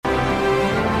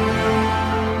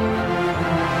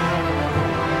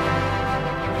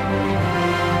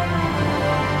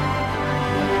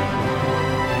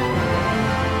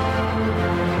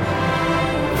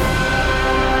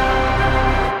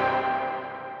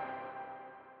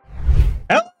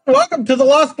Welcome to the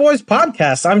Lost Boys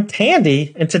podcast. I'm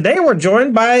Tandy, and today we're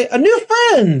joined by a new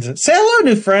friend. Say hello,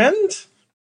 new friend.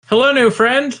 Hello, new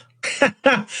friend.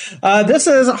 This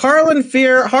is Harlan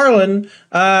Fear. Harlan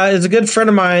is a good friend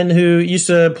of mine who used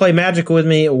to play Magic with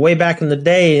me way back in the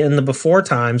day in the before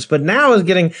times, but now is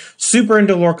getting super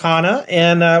into Lorcana,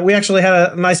 and we actually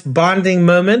had a nice bonding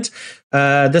moment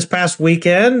this past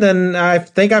weekend, and I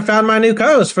think I found my new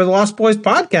co-host for the Lost Boys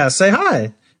podcast. Say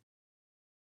hi.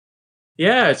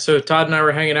 Yeah, so Todd and I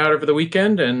were hanging out over the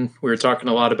weekend, and we were talking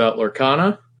a lot about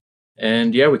Lorcana,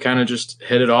 and yeah, we kind of just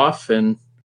hit it off, and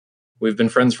we've been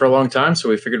friends for a long time, so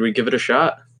we figured we'd give it a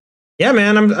shot. Yeah,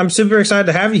 man, I'm super excited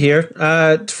to have you here.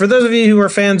 For those of you who are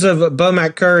fans of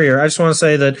Bomat Courier, I just want to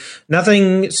say that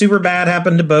nothing super bad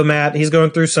happened to Bomat. He's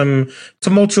going through some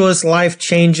tumultuous life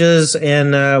changes,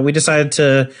 and we decided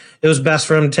it was best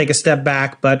for him to take a step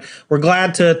back. But we're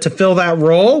glad to fill that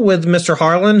role with Mr.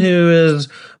 Harlan, who is,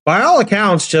 by all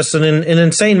accounts, just an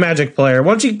insane Magic player.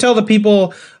 Why don't you tell the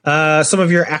people some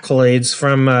of your accolades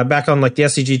from back on like the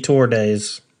SCG Tour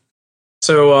days?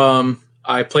 So,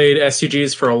 I played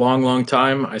SCGs for a long, long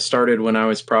time. I started when I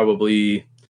was probably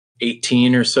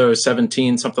 18 or so,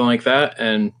 17, something like that,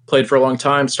 and played for a long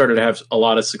time. Started to have a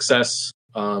lot of success.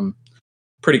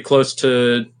 Pretty close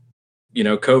to,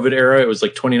 COVID era. It was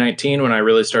like 2019 when I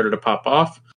really started to pop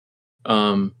off.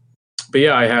 But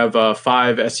yeah, I have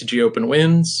 5 SCG Open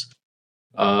wins.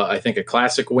 I think a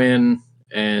Classic win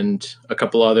and a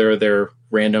couple other their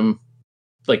random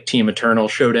like Team Eternal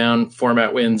Showdown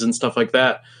format wins and stuff like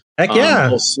that. Heck yeah. A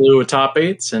whole slew of top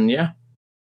 8s, and yeah.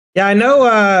 Yeah, I know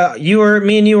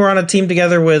me and you were on a team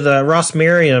together with Ross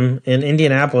Merriam in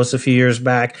Indianapolis a few years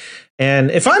back.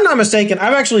 And if I'm not mistaken,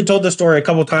 I've actually told this story a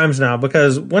couple times now,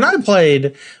 because when I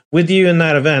played with you in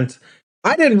that event,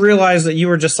 I didn't realize that you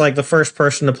were just like the first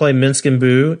person to play Minsk and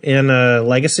Boo in a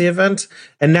Legacy event.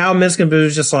 And now Minsk and Boo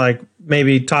is just like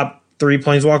maybe top 3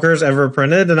 Planeswalkers ever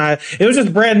printed, and it was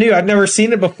just brand new. I'd never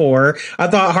seen it before. I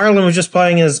thought Harlan was just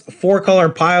playing his 4-color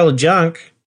pile of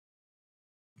junk.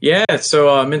 Yeah,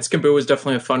 so Minsk and Boo was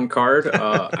definitely a fun card.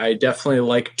 I definitely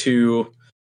like to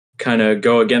kind of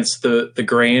go against the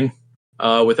grain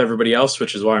with everybody else,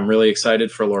 which is why I'm really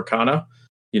excited for Lorcana.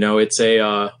 It's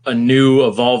a new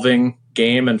evolving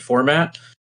game and format,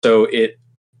 so it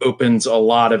opens a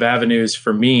lot of avenues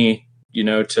for me,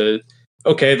 to,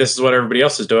 okay, this is what everybody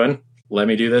else is doing. Let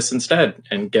me do this instead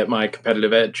and get my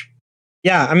competitive edge.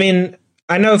 Yeah, I mean,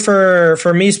 I know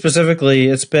for me specifically,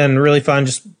 it's been really fun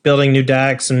just building new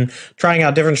decks and trying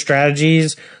out different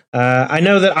strategies. I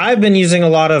know that I've been using a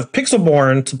lot of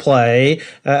Pixelborn to play.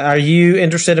 Are you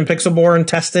interested in Pixelborn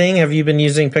testing? Have you been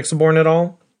using Pixelborn at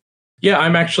all? Yeah,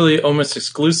 I'm actually almost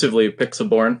exclusively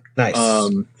Pixelborn. Nice.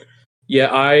 Yeah,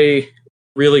 I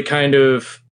really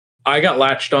I got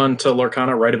latched on to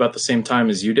Lorcana right about the same time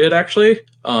as you did, actually.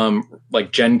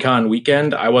 Like Gen Con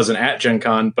weekend. I wasn't at Gen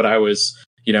Con, but I was,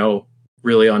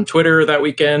 really on Twitter that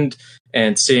weekend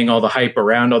and seeing all the hype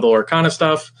around all the Lorcana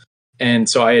stuff. And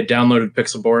so I had downloaded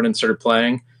Pixelborn and started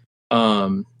playing.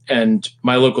 And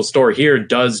my local store here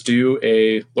does do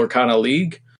a Lorcana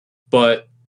League, but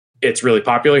it's really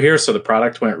popular here, so the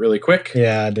product went really quick.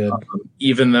 Yeah, I did.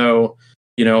 Even though,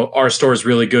 our store is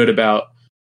really good about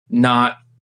not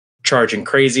charging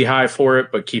crazy high for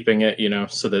it, but keeping it,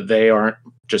 so that they aren't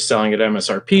just selling at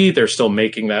MSRP. They're still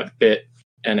making that bit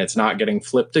and it's not getting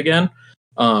flipped again.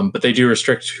 But they do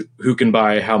restrict who can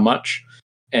buy how much.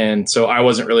 And so I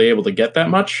wasn't really able to get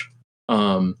that much.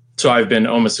 So I've been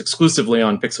almost exclusively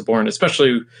on Pixelborn,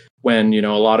 especially when,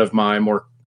 a lot of my more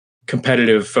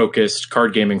competitive focused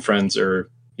card gaming friends are,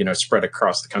 spread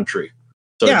across the country.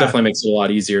 So It definitely makes it a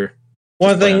lot easier.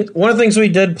 One of the things we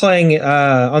did playing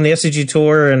on the SCG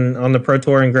Tour and on the Pro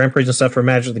Tour and Grand Prix and stuff for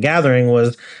Magic the Gathering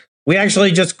was we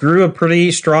actually just grew a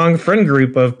pretty strong friend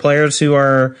group of players who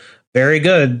are very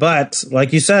good, but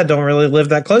like you said, don't really live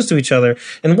that close to each other.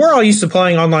 And we're all used to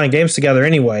playing online games together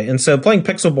anyway. And so playing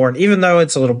Pixelborn, even though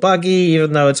it's a little buggy,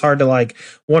 even though it's hard to like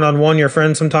one-on-one your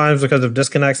friends sometimes because of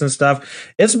disconnects and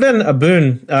stuff, it's been a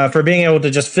boon for being able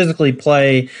to just physically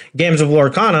play games of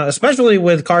Lorcana, especially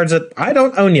with cards that I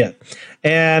don't own yet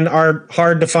and are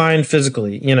hard to find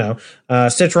physically.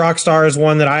 Stitch Rockstar is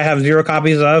one that I have 0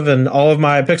 copies of, and all of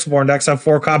my Pixelborn decks have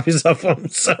 4 copies of them.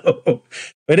 So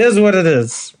it is what it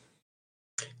is.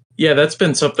 Yeah, that's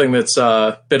been something that's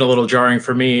been a little jarring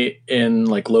for me in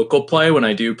like local play when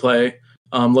I do play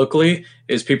locally,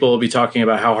 is people will be talking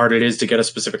about how hard it is to get a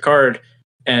specific card.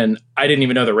 And I didn't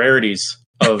even know the rarities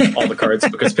of all the cards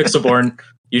because Pixelborn,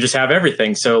 you just have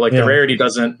everything. So like the rarity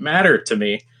doesn't matter to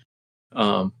me.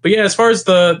 But yeah, as far as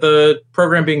the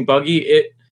program being buggy,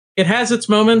 it has its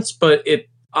moments, but it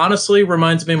honestly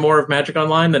reminds me more of Magic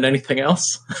Online than anything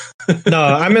else. No,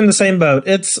 I'm in the same boat.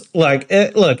 It's like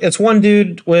it's one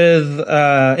dude with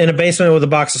in a basement with a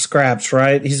box of scraps,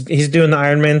 right? He's doing the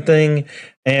Iron Man thing,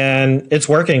 and it's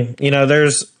working.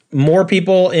 There's more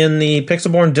people in the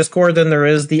Pixelborn Discord than there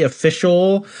is the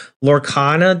official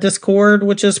Lorcana Discord,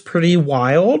 which is pretty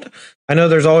wild. I know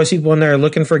there's always people in there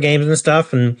looking for games and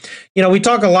stuff, and we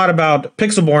talk a lot about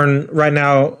Pixelborn right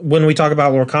now when we talk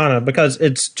about Lorcana because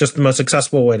it's just the most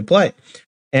accessible way to play.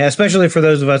 And especially for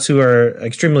those of us who are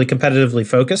extremely competitively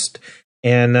focused.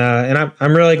 And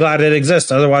I'm really glad it exists.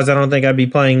 Otherwise, I don't think I'd be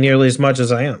playing nearly as much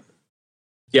as I am.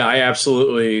 Yeah, I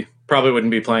absolutely probably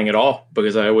wouldn't be playing at all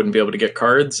because I wouldn't be able to get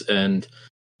cards. And,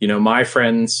 my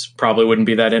friends probably wouldn't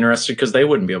be that interested because they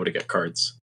wouldn't be able to get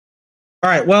cards. All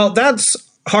right. Well, that's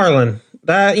Harlan.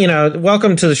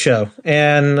 Welcome to the show.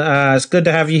 And it's good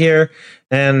to have you here.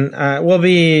 And we'll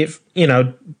be,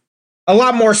 a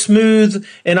lot more smooth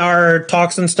in our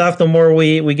talks and stuff the more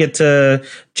we get to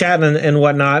chat and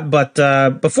whatnot. But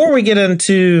before we get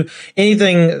into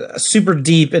anything super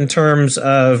deep in terms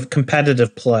of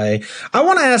competitive play, I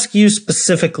want to ask you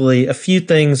specifically a few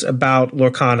things about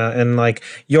Lorcana and like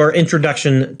your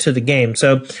introduction to the game.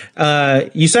 So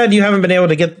you said you haven't been able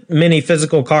to get many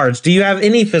physical cards. Do you have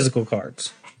any physical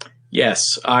cards?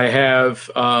 Yes, I have.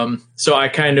 So I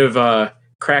kind of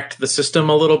cracked the system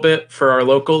a little bit for our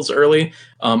locals early.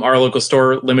 Our local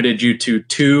store limited you to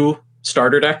 2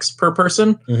 starter decks per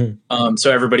person. Mm-hmm.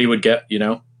 So everybody would get,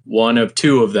 one of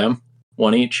 2 of them,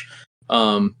 1 each.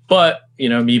 But,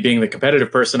 me being the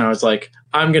competitive person, I was like,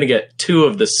 I'm going to get 2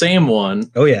 of the same one.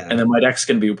 Oh, yeah. And then my deck's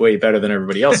going to be way better than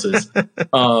everybody else's.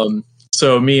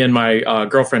 So me and my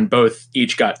girlfriend both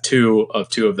each got 2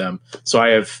 of them. So I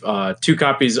have 2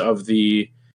 copies of the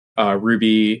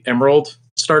Ruby Emerald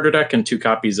starter deck and 2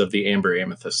 copies of the Amber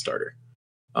Amethyst starter.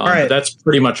 All right. That's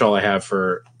pretty much all I have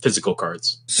for physical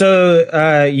cards.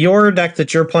 So your deck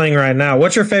that you're playing right now,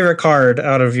 what's your favorite card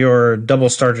out of your double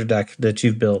starter deck that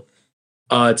you've built?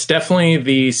 It's definitely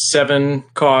the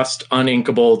 7-cost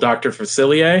uninkable Dr.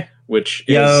 Facilier, which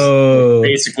is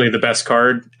basically the best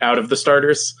card out of the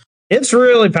starters. It's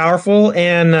really powerful,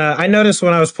 and I noticed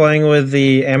when I was playing with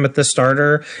the Amethyst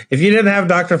starter, if you didn't have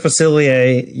Dr.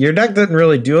 Facilier, your deck didn't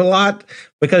really do a lot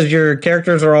because your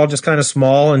characters are all just kind of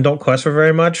small and don't quest for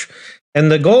very much.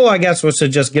 And the goal, I guess, was to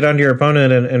just get under your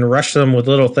opponent and rush them with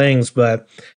little things, but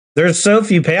there's so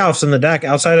few payoffs in the deck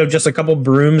outside of just a couple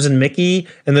Brooms and Mickey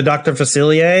and the Dr.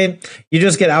 Facilier. You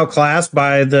just get outclassed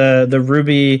by the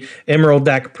Ruby Emerald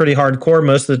deck pretty hardcore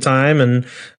most of the time. And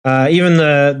even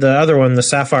the other one, the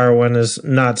Sapphire one, is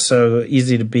not so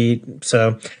easy to beat.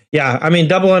 So, yeah, I mean,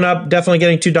 doubling up, definitely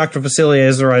getting 2 Dr. Facilier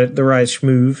is the right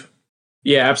move.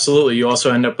 Yeah, absolutely. You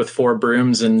also end up with 4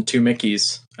 Brooms and 2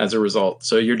 Mickeys as a result.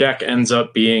 So your deck ends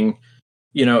up being...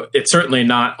 it's certainly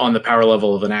not on the power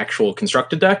level of an actual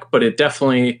constructed deck, but it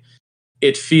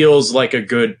feels like a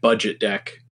good budget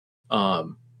deck,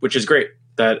 which is great.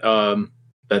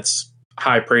 That's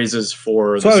high praises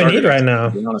for. That's what we need right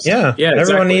now. Yeah.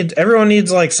 Everyone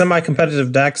needs like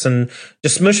semi-competitive decks, and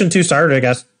just smushing 2 starter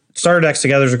decks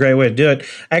together is a great way to do it.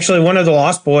 Actually, one of the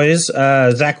Lost Boys,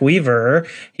 Zach Weaver,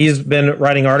 he's been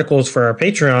writing articles for our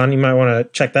Patreon. You might want to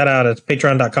check that out. It's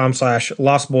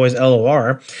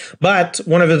patreon.com/lostboyslor. But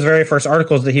one of his very first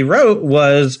articles that he wrote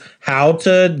was how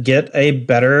to get a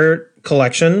better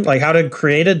collection, like how to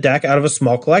create a deck out of a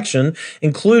small collection,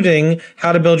 including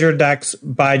how to build your decks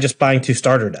by just buying 2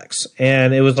 starter decks.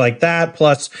 And it was like that,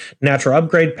 plus natural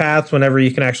upgrade paths whenever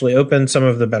you can actually open some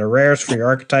of the better rares for your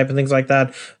archetype and things like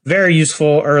that. Very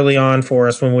useful early on for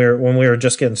us when we were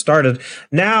just getting started.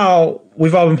 Now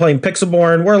we've all been playing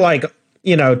Pixelborn. We're like,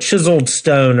 chiseled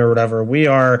stone or whatever. We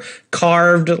are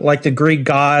carved like the Greek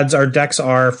gods. Our decks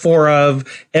are 4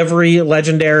 of every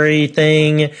legendary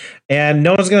thing, and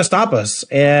no one's going to stop us.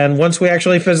 And once we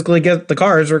actually physically get the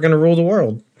cards, we're going to rule the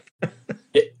world.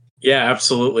 Yeah,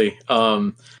 absolutely.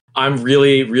 I'm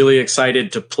really, really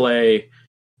excited to play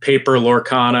Paper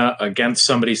Lorcana against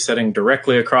somebody sitting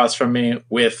directly across from me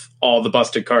with all the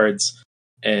busted cards,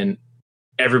 and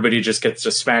everybody just gets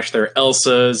to smash their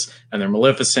Elsas and their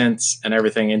Maleficents and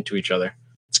everything into each other.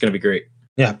 It's going to be great.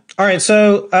 Yeah. All right.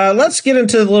 So let's get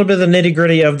into a little bit of the nitty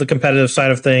gritty of the competitive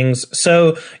side of things.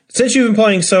 So since you've been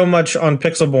playing so much on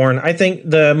Pixelborn, I think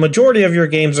the majority of your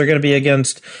games are going to be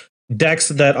against decks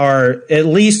that are at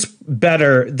least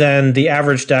better than the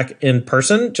average deck in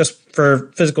person, just for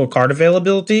physical card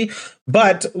availability.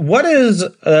 But what is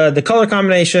the color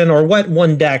combination, or what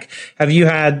one deck have you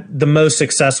had the most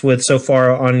success with so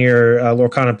far on your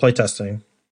Lorcana playtesting?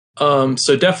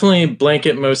 So definitely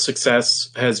blanket most success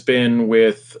has been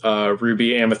with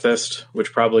Ruby Amethyst,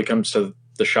 which probably comes to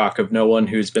the shock of no one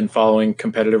who's been following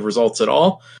competitive results at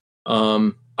all.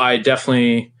 I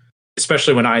definitely,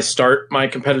 especially when I start my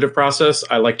competitive process,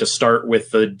 I like to start with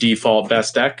the default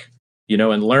best deck,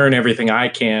 and learn everything I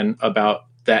can about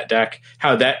that deck,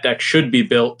 how that deck should be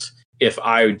built if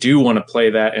I do want to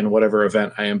play that in whatever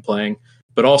event I am playing,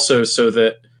 but also so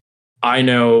that I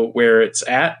know where it's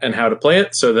at and how to play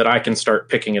it so that I can start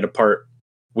picking it apart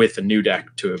with a new deck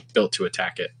to built to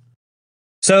attack it.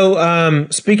 So,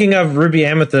 speaking of Ruby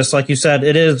Amethyst, like you said,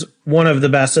 it is one of the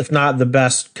best, if not the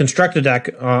best, constructed deck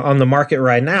on the market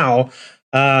right now.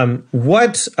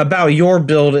 What about your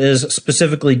build is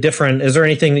specifically different? Is there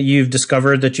anything that you've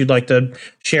discovered that you'd like to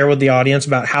share with the audience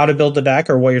about how to build the deck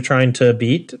or what you're trying to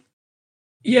beat?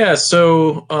 Yeah,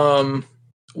 so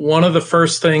one of the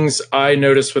first things I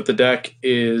noticed with the deck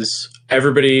is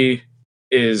everybody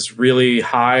is really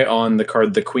high on the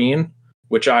card The Queen,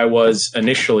 which I was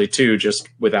initially too, just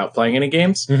without playing any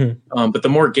games. Mm-hmm. But the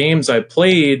more games I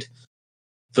played,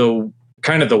 the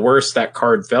kind of the worse that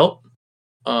card felt.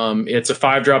 It's a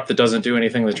 5-drop that doesn't do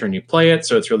anything the turn you play it,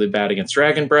 so it's really bad against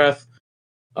Dragon Breath,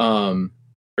 or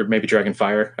maybe Dragon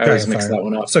Fire. I always mix that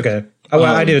one up. It's okay.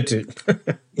 I do it too.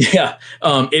 Yeah,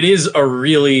 it is a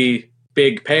really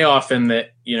big payoff in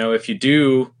that, if you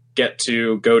do get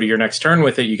to go to your next turn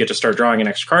with it, you get to start drawing an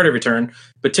extra card every turn.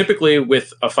 But typically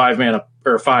with a 5-mana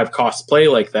or 5-cost play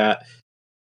like that,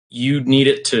 you need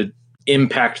it to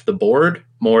impact the board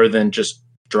more than just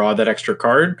draw that extra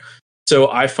card.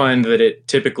 So I find that it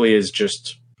typically is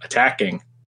just attacking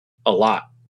a lot.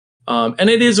 And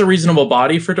it is a reasonable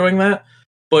body for doing that,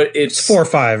 but it's 4 or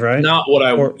 5, right? Not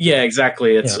what yeah,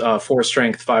 exactly. It's 4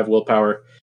 strength, 5 willpower.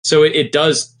 So it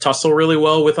does tussle really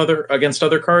well with against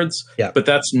other cards, but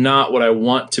that's not what I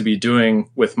want to be doing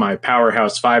with my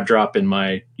powerhouse 5-drop in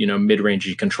my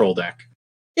mid-rangey control deck.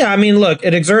 Yeah, I mean, look,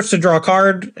 it exerts to draw a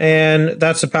card, and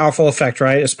that's a powerful effect,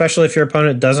 right? Especially if your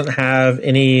opponent doesn't have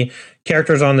any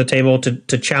characters on the table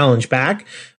to challenge back.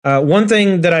 One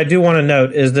thing that I do want to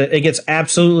note is that it gets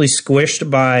absolutely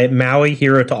squished by Maui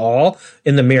Hero to All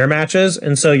in the mirror matches.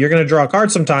 And so you're going to draw a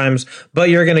card sometimes, but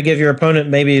you're going to give your opponent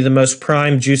maybe the most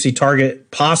prime, juicy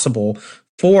target possible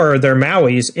for their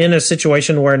Mauis in a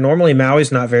situation where normally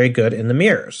Maui's not very good in the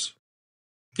mirrors.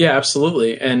 Yeah,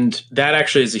 absolutely. And that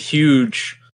actually is a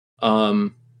huge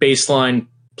baseline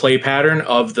play pattern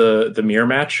of the mirror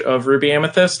match of Ruby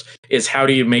Amethyst is how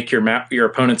do you make your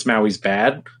opponent's Mauis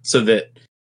bad so that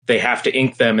they have to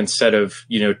ink them instead of,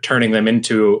 turning them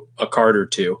into a card or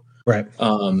two. Right.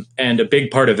 And a big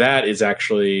part of that is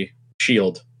actually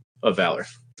Shield of Valor.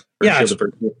 Yeah. Shield of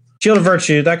Virtue. Shield of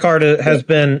Virtue. That card has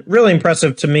been really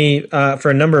impressive to me for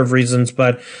a number of reasons.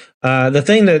 But the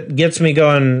thing that gets me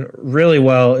going really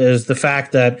well is the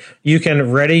fact that you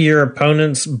can ready your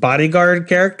opponent's bodyguard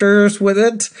characters with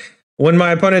it. When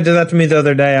my opponent did that to me the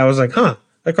other day, I was like,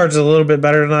 that card's a little bit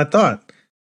better than I thought.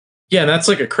 Yeah, and that's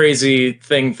like a crazy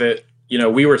thing that,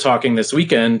 we were talking this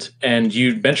weekend and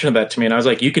you mentioned that to me and I was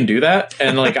like, you can do that?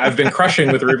 And like, I've been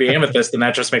crushing with Ruby Amethyst and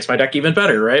that just makes my deck even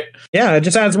better, right? Yeah, it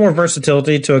just adds more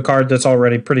versatility to a card that's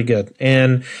already pretty good.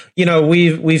 And,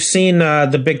 we've seen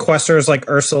the big questers like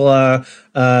Ursula,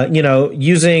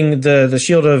 using the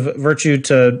Shield of Virtue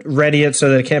to ready it so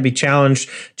that it can't be challenged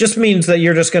just means that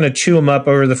you're just going to chew them up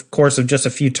over the course of just a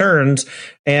few turns.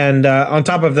 And on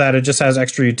top of that, it just has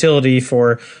extra utility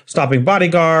for stopping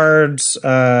bodyguards,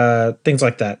 things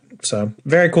like that. So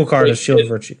very cool card is Shield of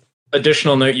Virtue.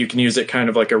 Additional note, you can use it kind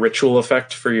of like a ritual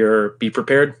effect for your Be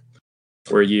Prepared,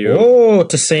 where you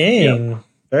to sing. Yep.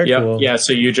 Very cool. Yeah,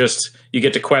 so you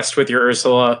get to quest with your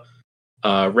Ursula,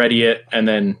 ready it, and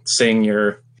then sing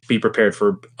your Be Prepared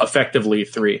for effectively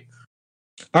 3.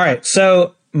 All right,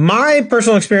 so my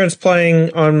personal experience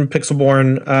playing on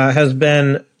Pixelborn has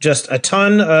been just a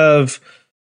ton of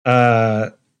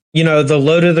the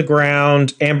low to the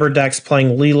ground Amber decks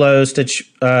playing Lilo,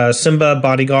 Stitch, Simba,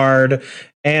 Bodyguard,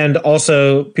 and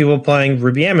also people playing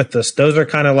Ruby Amethyst. Those are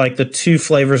kind of like the 2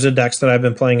 flavors of decks that I've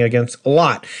been playing against a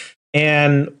lot.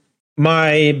 And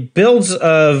my builds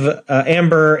of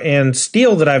Amber and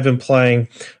Steel that I've been playing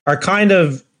are kind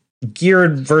of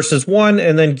geared versus one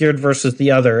and then geared versus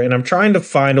the other. And I'm trying to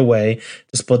find a way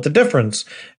to split the difference.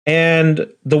 And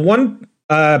the one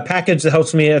package that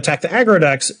helps me attack the aggro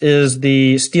decks is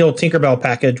the Steel Tinkerbell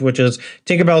package, which is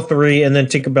Tinkerbell 3 and then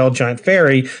Tinkerbell Giant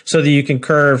Fairy, so that you can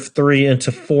curve 3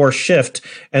 into 4 shift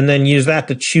and then use that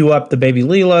to chew up the baby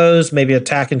Lilos, maybe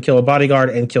attack and kill a bodyguard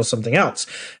and kill something else.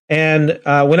 And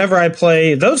whenever I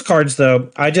play those cards, though,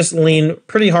 I just lean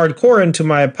pretty hardcore into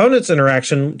my opponent's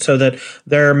interaction so that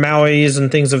their Mauis and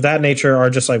things of that nature are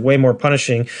just like way more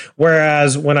punishing.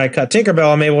 Whereas when I cut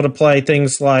Tinkerbell, I'm able to play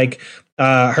things like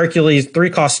Hercules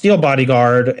 3-cost steel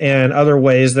bodyguard and other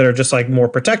ways that are just like more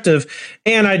protective.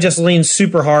 And I just lean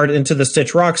super hard into the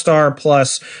Stitch Rockstar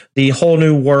plus the whole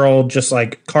new world, just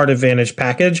like card advantage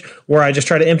package, where I just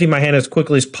try to empty my hand as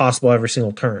quickly as possible every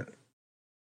single turn.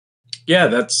 Yeah,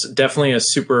 that's definitely a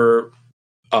super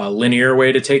linear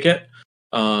way to take it.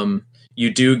 You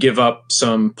do give up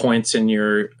some points in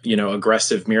your,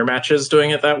 aggressive mirror matches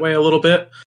doing it that way a little bit.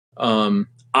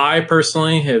 I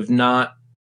personally have not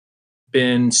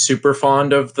been super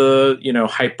fond of the,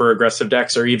 hyper aggressive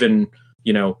decks or even,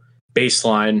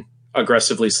 baseline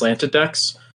aggressively slanted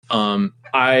decks. In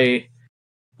my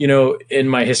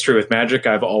history with Magic,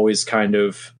 I've always kind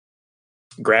of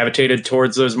gravitated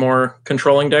towards those more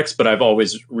controlling decks, but I've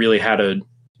always really had a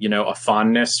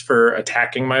fondness for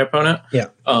attacking my opponent. Yeah.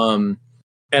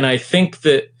 And I think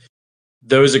that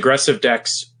those aggressive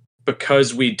decks,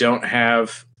 because we don't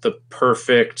have the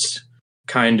perfect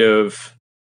kind of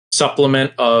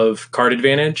supplement of card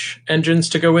advantage engines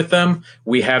to go with them,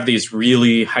 we have these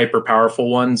really hyper powerful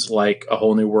ones like A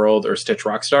Whole New World or Stitch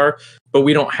Rockstar, but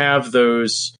we don't have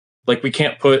those. Like, we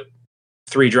can't put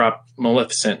 3-drop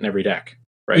Maleficent in every deck,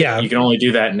 right? Yeah. You can only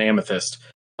do that in Amethyst.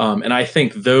 And I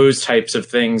think those types of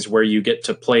things where you get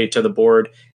to play to the board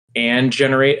and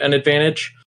generate an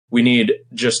advantage, we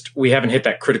haven't hit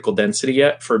that critical density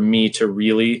yet for me to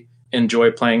really enjoy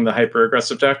playing the hyper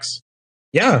aggressive decks.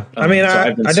 Yeah, I mean,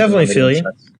 I definitely feel you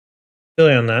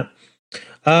on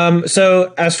that.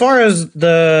 So as far as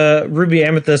the Ruby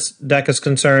Amethyst deck is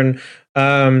concerned,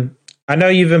 I know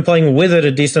you've been playing with it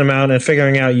a decent amount and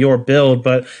figuring out your build,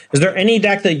 but is there any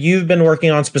deck that you've been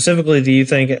working on specifically that you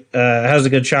think has a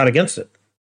good shot against it?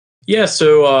 Yeah,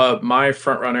 so my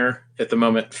front runner at the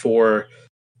moment for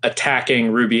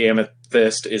attacking Ruby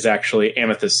Amethyst is actually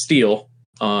Amethyst Steel.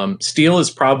 Steel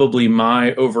is probably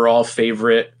my overall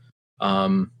favorite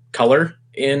color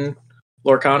in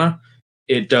Lorcana.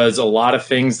 It does a lot of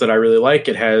things that I really like.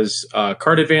 It has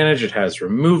card advantage. It has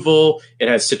removal. It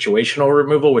has situational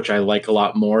removal, which I like a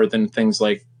lot more than things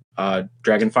like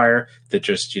Dragonfire that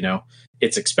just,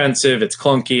 it's expensive, it's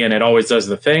clunky, and it always does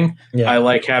the thing. Yeah. I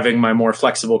like having my more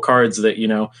flexible cards that,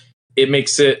 it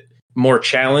makes it more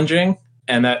challenging,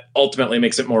 and that ultimately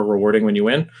makes it more rewarding when you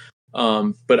win.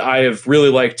 But I have really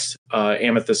liked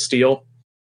Amethyst Steel.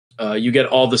 You get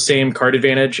all the same card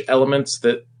advantage elements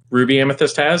that Ruby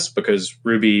Amethyst has, because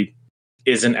Ruby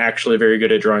isn't actually very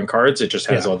good at drawing cards. It just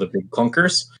has all the big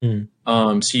clunkers.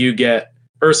 So you get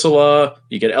Ursula,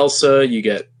 you get Elsa, you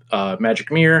get Magic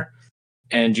Mirror,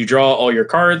 and you draw all your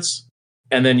cards.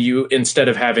 And then you, instead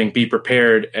of having Be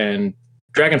Prepared and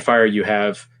Dragonfire, you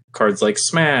have cards like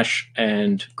Smash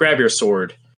and Grab Your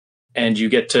Sword. And you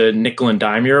get to nickel and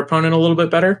dime your opponent a little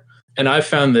bit better. And I've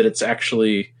found that it's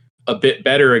actually a bit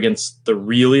better against the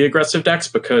really aggressive decks,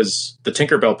 because the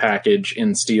Tinkerbell package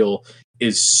in Steel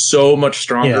is so much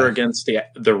stronger against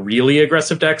the really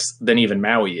aggressive decks than even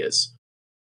Maui is.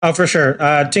 Oh, for sure.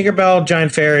 Tinkerbell,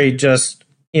 Giant Fairy just,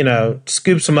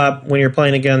 scoops them up when you're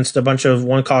playing against a bunch of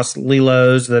one-cost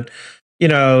Lilos that,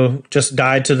 just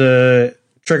die to the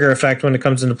trigger effect when it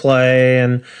comes into play.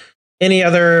 And any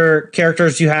other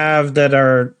characters you have that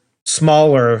are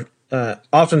smaller,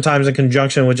 oftentimes in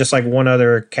conjunction with just like one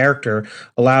other character,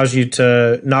 allows you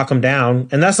to knock them down.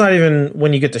 And that's not even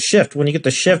when you get to shift. When you get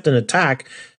to shift and attack,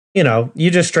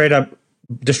 you just straight up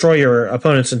destroy your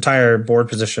opponent's entire board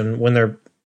position when they're,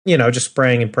 just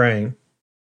spraying and praying.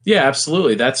 Yeah,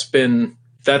 absolutely. That's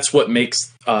what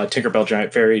makes Tinkerbell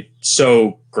Giant Fairy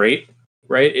so great,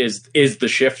 right? Is the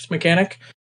shift mechanic.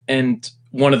 And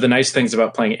one of the nice things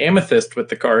about playing Amethyst with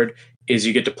the card is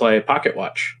you get to play Pocket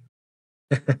Watch.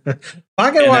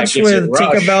 Pocket Watch with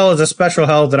Tinkerbell is a special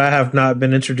held that I have not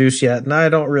been introduced yet, and I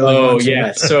don't really want to.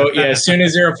 Yeah. So as soon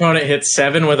as your opponent hits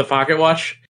 7 with a Pocket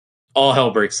Watch, all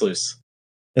hell breaks loose.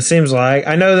 It seems like.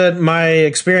 I know that my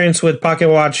experience with Pocket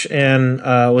Watch and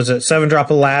was it 7-drop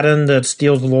Aladdin that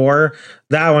steals lore,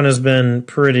 that one has been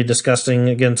pretty disgusting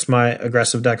against my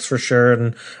aggressive decks for sure.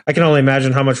 And I can only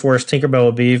imagine how much worse Tinkerbell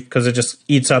will be, because it just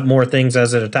eats up more things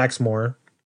as it attacks more.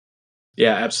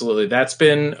 Yeah, absolutely. That's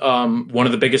been one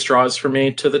of the biggest draws for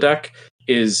me to the deck,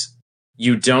 is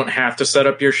you don't have to set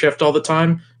up your shift all the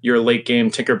time. Your late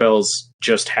game Tinkerbells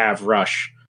just have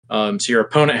rush. So your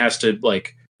opponent has to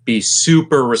be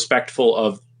super respectful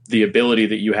of the ability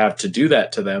that you have to do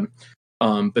that to them.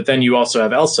 But then you also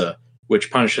have Elsa,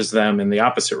 which punishes them in the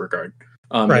opposite regard.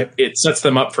 Right. It sets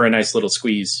them up for a nice little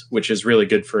squeeze, which is really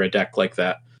good for a deck like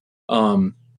that.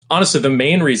 Honestly, the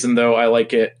main reason, though, I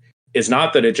like it is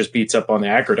not that it just beats up on the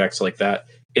aggro decks like that.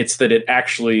 It's that it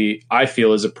actually, I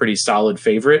feel, is a pretty solid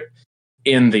favorite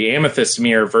in the Amethyst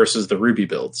mirror versus the Ruby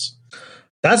builds.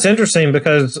 That's interesting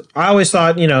because I always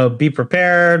thought, Be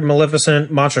Prepared,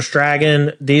 Maleficent, Monstrous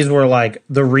Dragon, these were like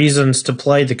the reasons to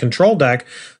play the control deck.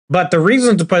 But the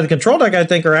reasons to play the control deck, I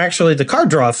think, are actually the card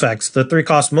draw effects, the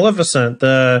 3-cost Maleficent,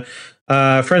 the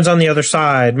Friends on the Other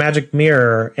Side, Magic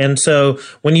Mirror. And so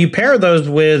when you pair those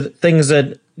with things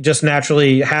that just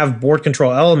naturally have board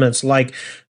control elements like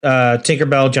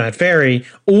Tinkerbell, Giant Fairy,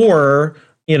 or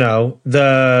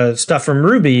the stuff from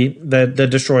Ruby that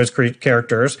destroys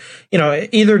characters,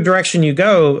 either direction you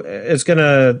go, it's going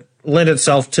to lend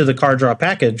itself to the card draw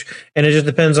package. And it just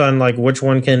depends on like which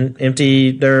one can empty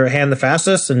their hand the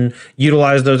fastest and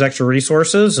utilize those extra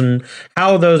resources, and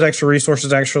how those extra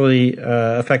resources actually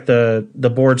affect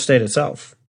the board state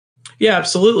itself. Yeah,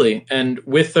 absolutely. And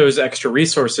with those extra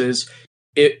resources,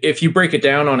 if you break it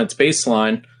down on its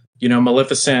baseline,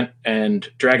 Maleficent and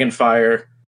Dragonfire,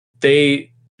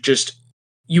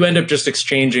 you end up just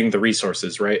exchanging the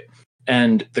resources, right?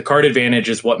 And the card advantage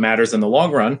is what matters in the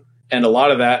long run. And a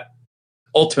lot of that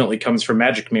ultimately comes from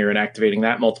Magic Mirror and activating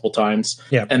that multiple times.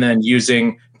 Yeah. And then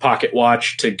using Pocket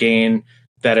Watch to gain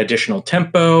that additional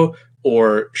tempo,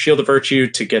 or Shield of Virtue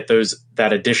to get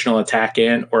that additional attack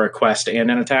in, or a quest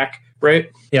and an attack, right?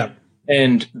 Yeah.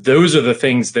 And those are the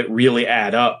things that really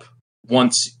add up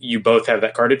once you both have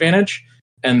that card advantage.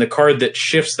 And the card that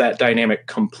shifts that dynamic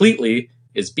completely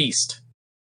is Beast.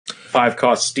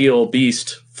 5-cost Steel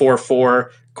Beast, 4/4,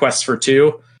 Quest for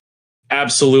 2.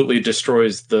 Absolutely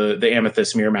destroys the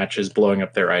Amethyst mirror matches, blowing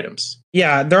up their items.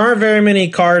 Yeah, there aren't very many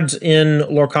cards in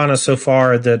Lorcana so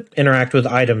far that interact with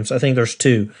items. I think there's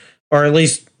 2, or at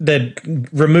least that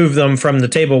remove them from the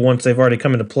table once they've already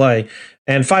come into play.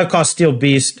 And 5-cost Steel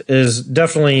Beast is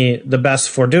definitely the best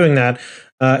for doing that.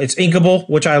 It's inkable,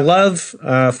 which I love.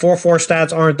 4/4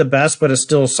 stats aren't the best, but it's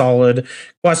still solid.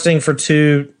 Questing for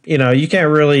 2, you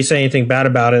can't really say anything bad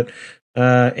about it.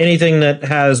 Anything that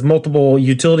has multiple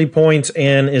utility points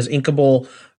and is inkable,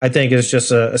 I think, is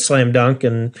just a slam dunk.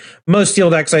 And most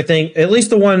steel decks, I think, at least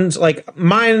the ones like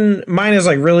mine is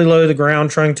like really low to the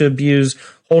ground, trying to abuse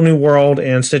Whole New World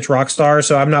and Stitch Rockstar,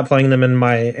 so I'm not playing them in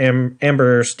my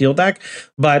Amber Steel deck.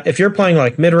 But if you're playing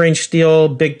like mid-range Steel,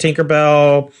 big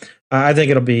Tinkerbell, I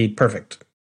think it'll be perfect.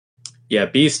 Yeah,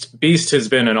 Beast has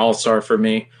been an all-star for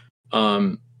me.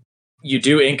 You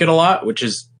do ink it a lot, which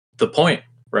is the point,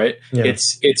 right? Yeah.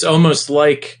 It's almost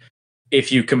like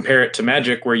if you compare it to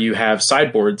Magic, where you have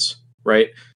sideboards, right?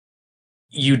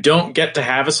 You don't get to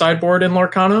have a sideboard in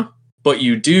Lorcana, but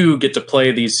you do get to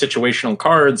play these situational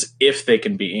cards if they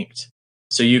can be inked.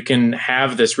 So you can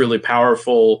have this really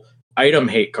powerful item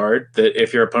hate card that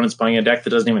if your opponent's playing a deck that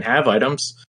doesn't even have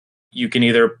items, you can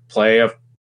either play a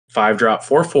 5-drop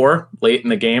 4/4 late in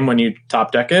the game when you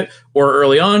top deck it, or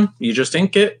early on, you just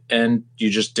ink it and you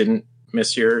just didn't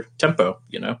miss your tempo,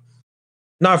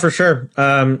 No, for sure.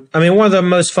 One of the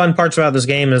most fun parts about this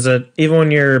game is that even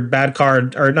when your bad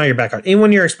card, or not your bad card, even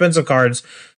when your expensive cards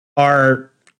are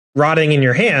rotting in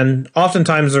your hand,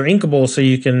 oftentimes they're inkable so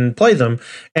you can play them.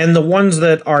 And the ones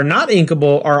that are not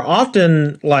inkable are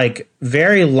often like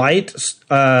very light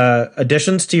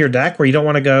additions to your deck, where you don't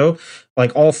want to go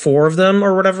like all 4 of them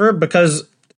or whatever, because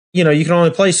you can only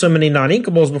play so many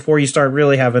non-inkables before you start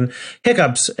really having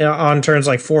hiccups on turns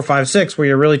like 4, 5, 6, where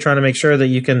you're really trying to make sure that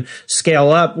you can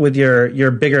scale up with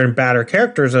your bigger and badder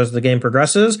characters as the game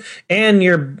progresses, and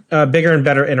your bigger and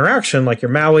better interaction, like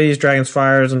your Maui's, Dragon's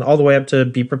Fires, and all the way up to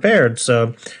Be Prepared.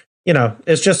 So,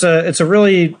 it's a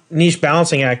really niche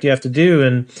balancing act you have to do.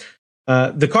 And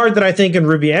the card that I think in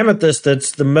Ruby Amethyst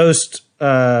that's the most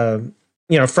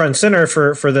front and center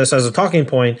for this as a talking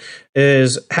point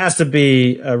has to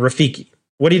be Rafiki.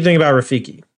 What do you think about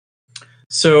Rafiki?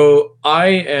 So I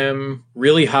am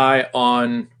really high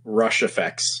on rush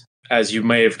effects, as you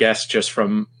may have guessed just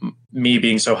from me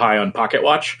being so high on Pocket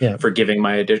Watch for giving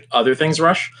my other things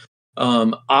rush.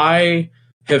 I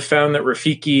have found that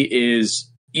Rafiki is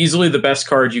easily the best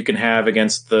card you can have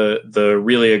against the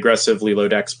really aggressive Lilo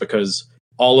decks, because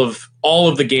all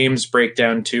of the games break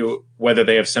down to whether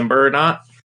they have Simba or not.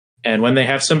 And when they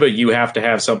have Simba, you have to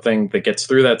have something that gets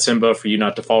through that Simba for you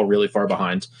not to fall really far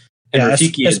behind. And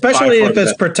Rafiki especially if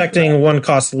it's protecting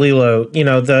 1-cost Lilo.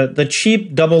 The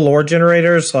cheap double lore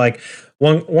generators, like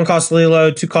one cost Lilo,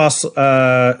 2-cost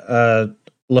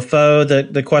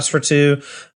LeFou, the quest for 2.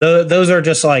 Those are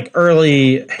just like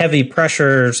early heavy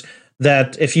pressures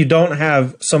that if you don't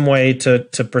have some way to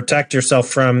protect yourself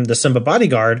from the Simba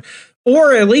bodyguard,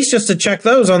 or at least just to check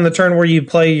those on the turn where you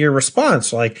play your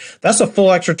response, like that's a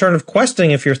full extra turn of questing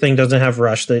if your thing doesn't have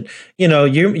rush, that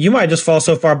you might just fall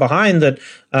so far behind that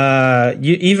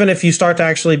even if you start to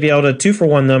actually be able to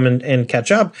 2-for-1 them and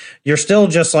catch up, you're still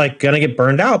just like gonna get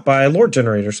burned out by a lore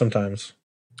generator sometimes.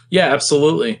 Yeah,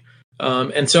 absolutely.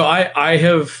 And so I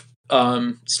have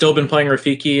still been playing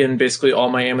Rafiki in basically all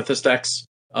my Amethyst decks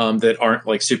that aren't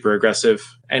like super aggressive.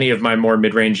 Any of my more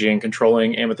mid-rangey and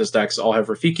controlling Amethyst decks all have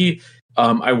Rafiki.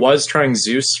 I was trying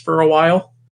Zeus for a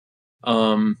while.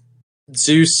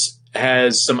 Zeus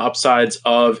has some upsides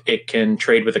of it can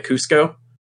trade with a Cusco,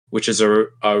 which is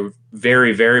a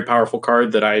very, very powerful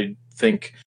card that I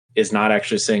think is not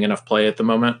actually seeing enough play at the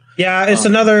moment. Yeah, it's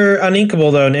another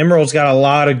uninkable, though, and Emerald's got a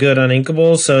lot of good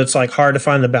uninkables, so it's like hard to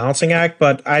find the balancing act,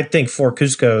 but I think 4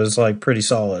 Cusco is like pretty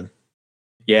solid.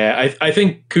 Yeah, I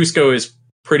think Cusco is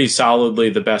pretty solidly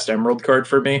the best Emerald card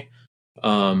for me.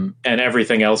 And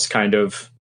everything else kind of...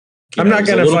 I'm not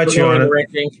going to fight you on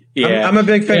it. Yeah. I'm a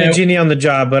big fan of Genie on the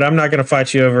Job, but I'm not going to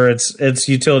fight you over its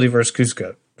utility versus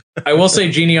Cusco. I will say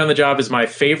Genie on the Job is my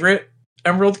favorite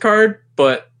Emerald card,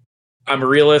 but I'm a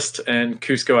realist, and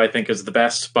Cusco I think is the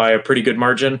best by a pretty good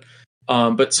margin.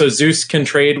 But so Zeus can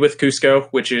trade with Cusco,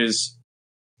 which is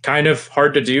kind of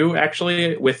hard to do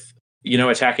actually with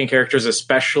attacking characters,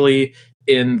 especially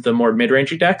in the more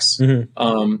mid-rangey decks.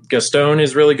 Mm-hmm. Gaston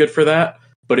is really good for that,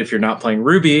 but if you're not playing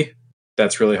Ruby,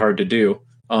 that's really hard to do.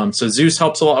 So Zeus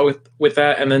helps a lot with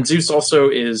that, and then Zeus also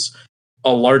is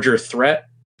a larger threat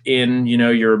in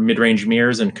your mid-range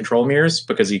mirrors and control mirrors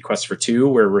because he quests for 2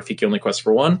 where Rafiki only quests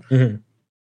for 1. Mm-hmm.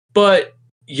 But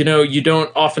you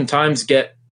don't oftentimes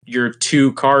get your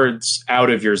 2 cards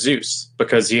out of your Zeus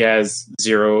because he has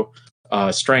 0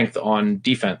 strength on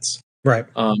defense. Right.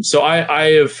 So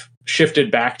I have shifted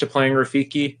back to playing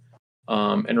Rafiki,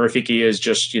 and Rafiki is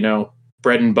just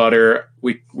bread and butter.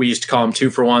 We used to call him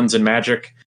 2-for-1s in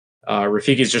Magic.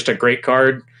 Rafiki is just a great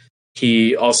card.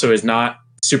 He also is not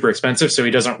super expensive, so he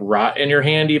doesn't rot in your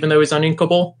hand, even though he's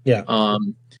uninkable. Yeah.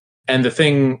 And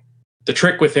the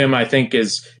trick with him, I think,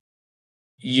 is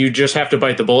you just have to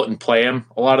bite the bullet and play him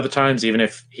a lot of the times, even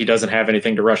if he doesn't have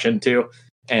anything to rush into,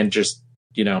 and just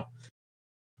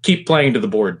keep playing to the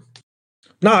board.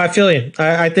 No, I feel you.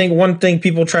 I think one thing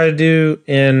people try to do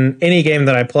in any game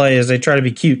that I play is they try to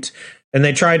be cute, and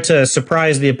they try to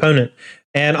surprise the opponent.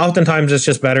 And oftentimes it's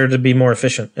just better to be more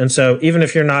efficient. And so even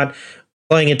if you're not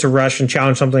playing it to rush and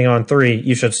challenge something on 3,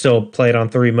 you should still play it on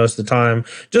 3 most of the time,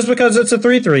 just because it's a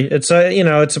 3/3. It's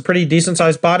it's a pretty decent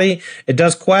sized body. It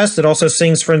does quest. It also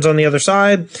sings friends on the other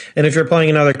side. And if you're playing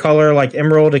another color like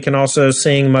Emerald, it can also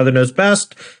sing Mother Knows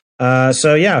Best.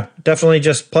 So yeah, definitely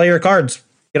just play your cards.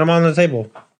 Get them on the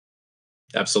table.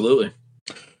 Absolutely.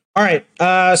 All right.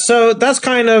 So that's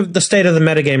kind of the state of the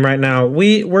metagame right now.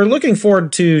 We're looking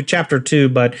forward to Chapter 2,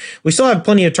 but we still have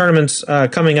plenty of tournaments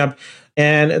coming up.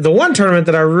 And the one tournament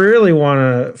that I really want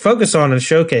to focus on and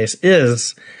showcase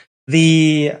is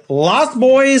the Lost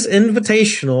Boys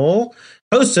Invitational,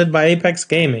 hosted by Apex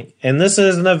Gaming. And this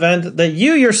is an event that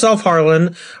you yourself,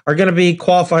 Harlan, are going to be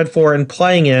qualified for and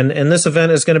playing in. And this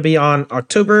event is going to be on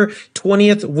October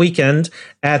 20th weekend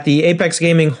at the Apex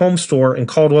Gaming home store in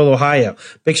Caldwell, Ohio.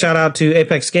 Big shout out to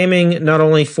Apex Gaming, not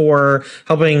only for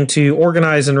helping to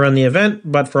organize and run the event,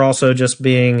 but for also just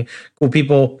being cool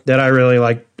people that I really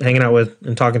like hanging out with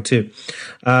and talking to.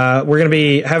 We're going to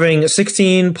be having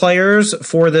 16 players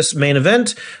for this main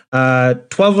event.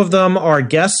 12 of them are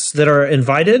guests that are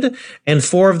invited, and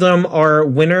 4 of them are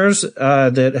winners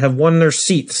that have won their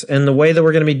seats. And the way that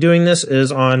we're going to be doing this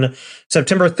is on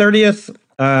September 30th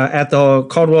at the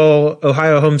Caldwell,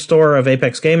 Ohio home store of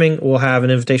Apex Gaming. We'll have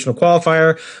an invitational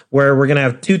qualifier where we're going to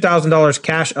have $2,000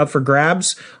 cash up for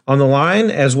grabs on the line,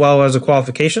 as well as a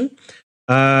qualification.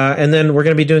 And then we're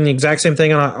going to be doing the exact same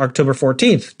thing on October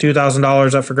 14th,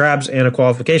 $2,000 up for grabs and a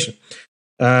qualification.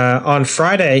 On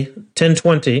Friday,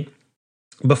 10/20,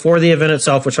 before the event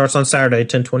itself, which starts on Saturday,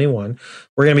 10/21,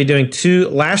 we're going to be doing 2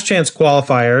 last chance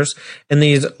qualifiers. And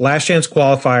these last chance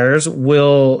qualifiers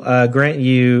will grant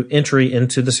you entry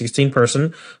into the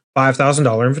 16-person $5,000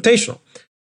 invitational.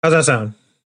 How's that sound?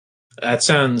 That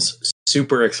sounds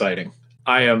super exciting.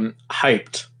 I am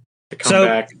hyped to come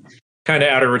back. Kind of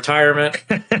out of retirement.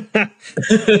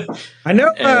 I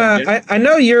know. I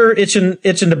know you're itching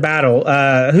to battle.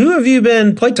 Who have you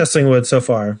been playtesting with so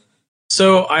far?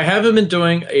 So I haven't been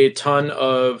doing a ton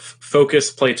of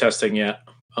focused playtesting yet.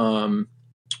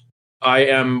 I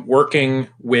am working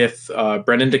with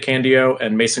Brendan DeCandio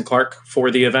and Mason Clark for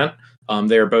the event.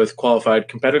 They are both qualified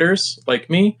competitors like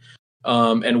me,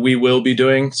 and we will be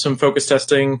doing some focus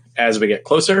testing as we get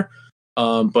closer.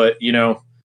 But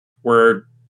we're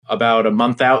about a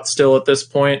month out still at this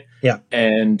point. Yeah.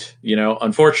 And,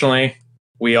 unfortunately,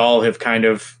 we all have kind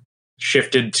of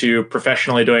shifted to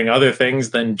professionally doing other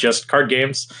things than just card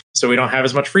games. So we don't have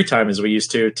as much free time as we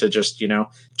used to just,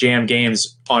 jam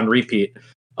games on repeat.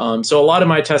 So a lot of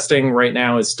my testing right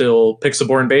now is still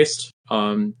Pixelborn based.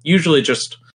 Usually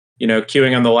just,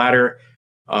 queuing on the ladder,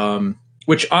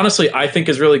 which honestly I think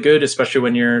is really good, especially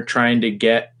when you're trying to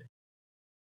get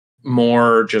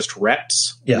more just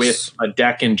reps with a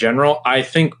deck in general. I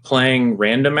think playing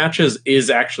random matches is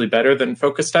actually better than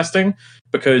focus testing,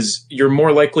 because you're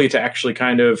more likely to actually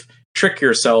kind of trick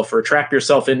yourself or trap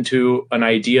yourself into an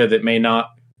idea that may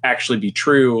not actually be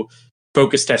true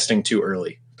focus testing too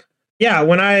early. Yeah,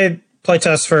 when I play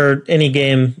test for any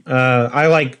game, I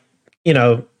like,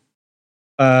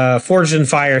 Forged in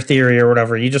Fire theory or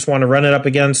whatever. You just want to run it up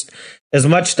against as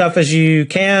much stuff as you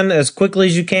can, as quickly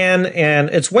as you can. And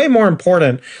it's way more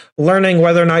important learning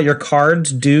whether or not your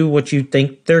cards do what you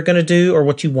think they're going to do or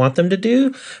what you want them to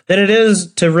do than it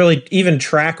is to really even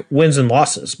track wins and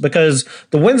losses, because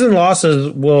the wins and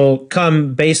losses will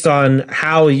come based on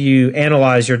how you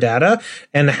analyze your data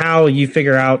and how you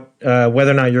figure out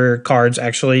whether or not your cards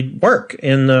actually work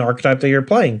in the archetype that you're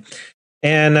playing.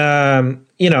 And,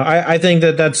 I think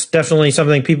that that's definitely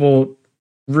something people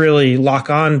really lock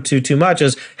on to too much,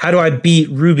 is how do I beat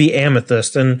Ruby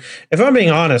Amethyst? And if I'm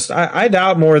being honest, I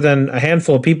doubt more than a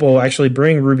handful of people actually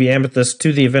bring Ruby Amethyst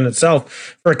to the event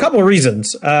itself for a couple of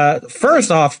reasons. First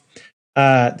off,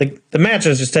 the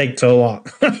matches just take so long.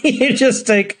 You just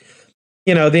take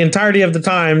the entirety of the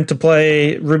time to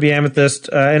play Ruby Amethyst,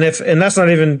 and that's not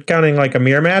even counting like a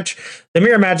mirror match. The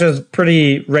mirror matches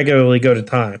pretty regularly go to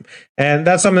time, and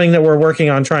that's something that we're working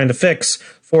on trying to fix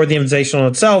for the Invitational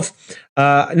itself.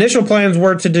 Initial plans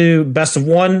were to do best of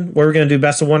one. We're going to do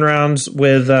best of one rounds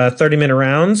with 30-minute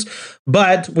rounds,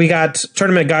 but we got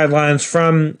tournament guidelines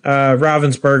from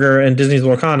Ravensburger and Disney's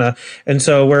Lorcana, and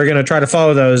so we're going to try to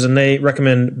follow those, and they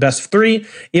recommend best of three,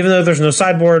 even though there's no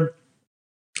sideboard.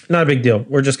 Not a big deal.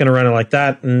 We're just going to run it like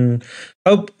that and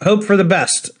hope for the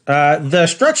best. The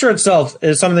structure itself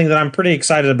is something that I'm pretty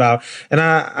excited about, and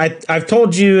I've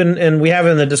told you, and we have it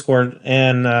in the Discord,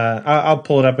 and I'll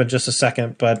pull it up in just a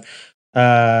second. But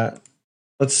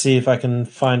let's see if I can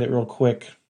find it real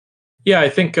quick. Yeah, I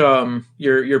think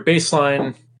your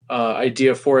baseline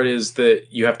idea for it is that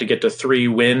you have to get to 3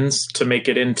 wins to make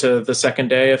it into the second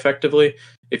day effectively.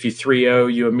 If you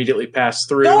 3-0, you immediately pass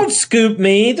through. Don't scoop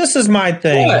me. This is my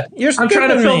thing. What? You're scooping me. I'm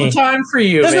trying to fill the time for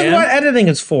you, This man. is what editing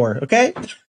is for, okay?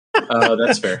 Oh,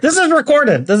 that's fair. This is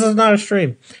recorded. This is not a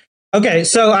stream. Okay,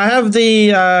 so I have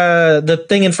the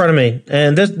thing in front of me,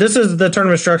 and this is the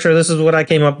tournament structure. This is what I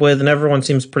came up with, and everyone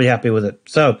seems pretty happy with it.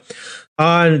 So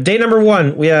on day number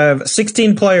 1, we have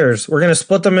 16 players. We're going to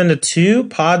split them into 2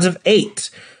 pods of 8.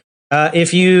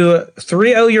 If you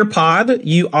 3-0 your pod,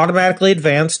 you automatically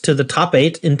advance to the top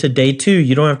 8 into day 2.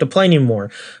 You don't have to play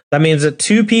anymore. That means that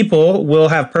 2 people will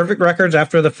have perfect records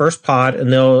after the first pod,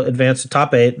 and they'll advance to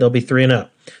top 8. They'll be 3-0.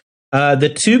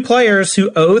 The 2 players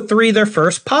who 0-3 their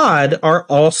first pod are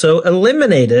also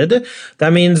eliminated.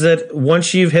 That means that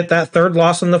once you've hit that 3rd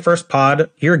loss in the first pod,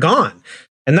 you're gone.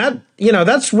 And that,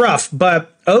 that's rough,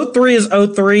 but 0-3 is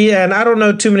 0-3, and I don't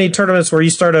know too many tournaments where you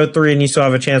start 0-3 and you still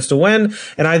have a chance to win,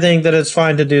 and I think that it's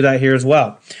fine to do that here as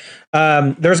well.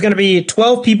 There's going to be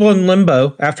 12 people in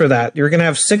limbo after that. You're going to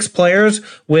have 6 players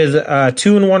with a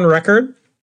 2-1 record,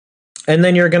 and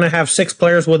then you're going to have 6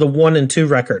 players with a 1-2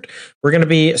 record. We're going to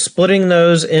be splitting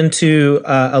those into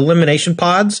elimination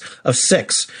pods of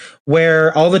 6,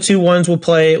 where all the 2-1s will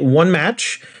play 1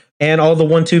 match, and all the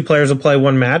 1-2 players will play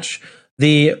 1 match.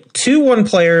 The 2-1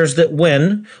 players that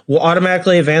win will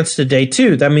automatically advance to day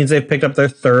 2. That means they've picked up their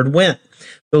 3rd win.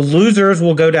 The losers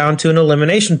will go down to an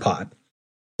elimination pod.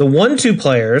 The 1-2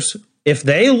 players, if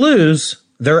they lose,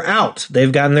 they're out.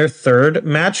 They've gotten their 3rd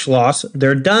match loss.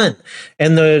 They're done.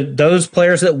 And those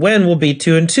players that win will be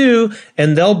 2-2,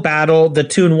 and they'll battle the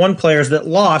 2-1 players that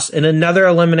lost in another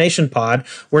elimination pod,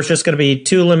 where it's just going to be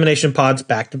 2 elimination pods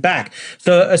back to back.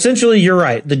 So essentially, you're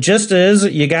right. The gist is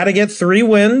you got to get 3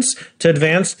 wins to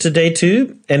advance to day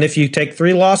 2. And if you take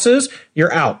 3 losses,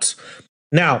 you're out.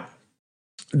 Now,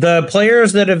 the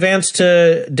players that advance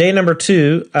to day number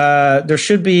 2, there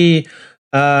should be,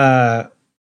 let's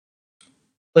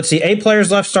see, 8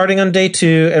 players left starting on day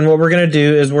 2. And what we're going to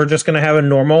do is we're just going to have a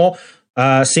normal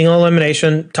single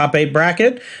elimination top 8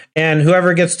 bracket. And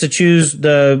whoever gets to choose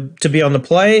to be on the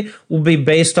play will be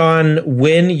based on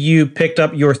when you picked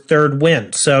up your 3rd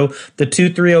win. So the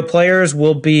 2-3-0 players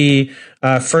will be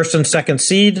 1st and 2nd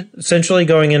seed, essentially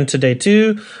going into day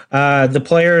 2. The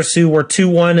players who were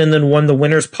 2-1 and then won the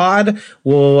winner's pod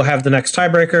will have the next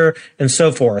tiebreaker, and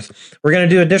so forth. We're going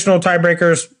to do additional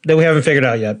tiebreakers that we haven't figured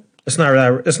out yet. It's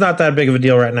not that big of a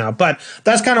deal right now, but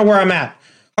that's kind of where I'm at.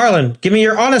 Harlan, give me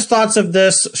your honest thoughts of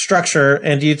this structure,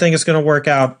 and do you think it's going to work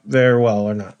out very well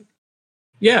or not?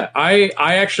 Yeah, I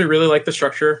actually really like the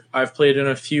structure. I've played in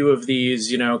a few of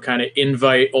these, kind of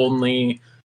invite only,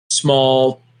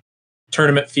 small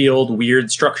tournament field,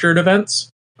 weird structured events.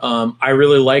 I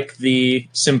really like the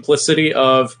simplicity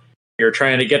of you're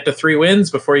trying to get to 3 wins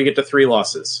before you get to 3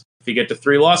 losses. If you get to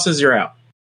 3 losses, you're out.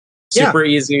 Super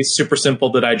easy, super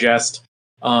simple to digest.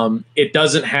 It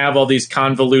doesn't have all these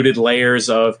convoluted layers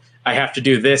of I have to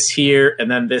do this here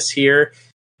and then this here.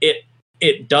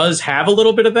 It does have a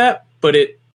little bit of that, but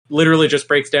it literally just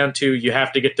breaks down to you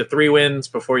have to get to 3 wins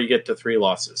before you get to 3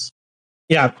 losses.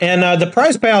 Yeah, and the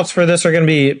prize payouts for this are going to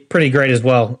be pretty great as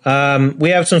well. We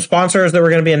have some sponsors that we're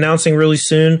going to be announcing really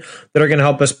soon that are going to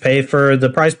help us pay for the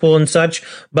prize pool and such.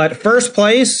 But first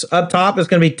place up top is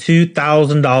going to be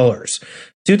 $2,000.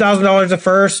 $2,000 at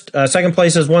first. Second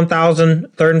place is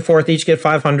 $1,000. Third and fourth each get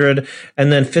 $500,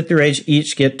 and then fifth through eighth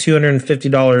each get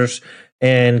 $250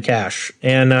 in cash.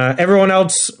 And everyone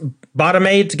else, bottom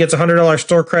 8 gets $100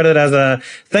 store credit as a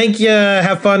thank you.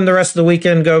 Have fun the rest of the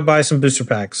weekend. Go buy some booster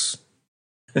packs.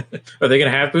 Are they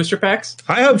going to have booster packs?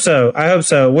 I hope so.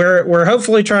 We're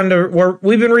hopefully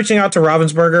we've been reaching out to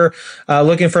Ravensburger,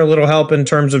 looking for a little help in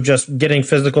terms of just getting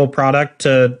physical product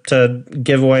to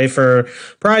give away for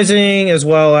prizing, as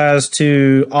well as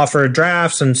to offer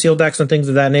drafts and seal decks and things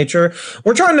of that nature.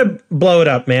 We're trying to blow it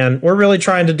up, man. We're really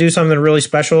trying to do something really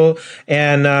special.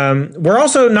 And we're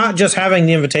also not just having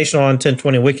the Invitational on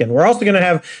 10/20 weekend. We're also going to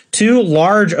have 2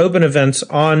 large open events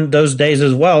on those days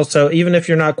as well. So even if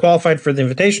you're not qualified for the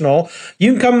Invitational,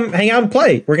 you can come hang out and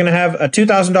play. We're going to have a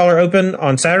 $2,000 open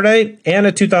on Saturday and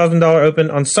a $2,000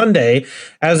 open on Sunday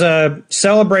as a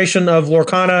celebration of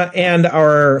Lorcana and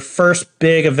our first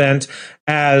big event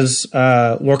as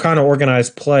Lorcana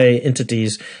organized play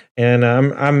entities. And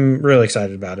I'm really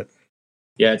excited about it.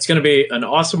 Yeah, it's going to be an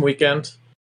awesome weekend.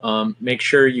 Make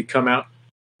sure you come out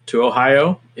to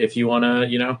Ohio if you want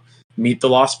to, meet the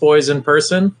Lost Boys in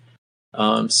person.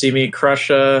 See me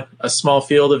crush a small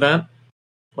field event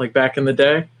like back in the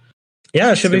day.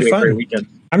 Yeah, it should be fun.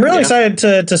 I'm really excited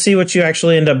to see what you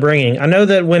actually end up bringing. I know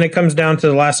that when it comes down to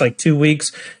the last 2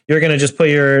 weeks, you're going to just put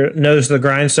your nose to the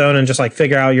grindstone and just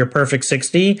figure out your perfect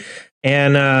 60.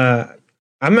 And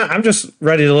I'm just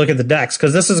ready to look at the decks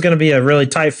because this is going to be a really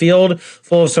tight field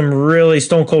full of some really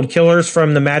stone cold killers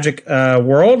from the Magic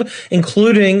world,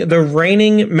 including the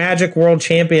reigning Magic World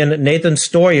Champion Nathan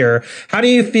Stoyer. How do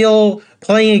you feel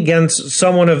playing against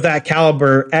someone of that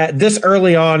caliber at this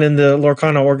early on in the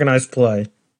Lorcana organized play?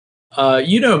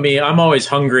 You know me, I'm always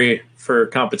hungry for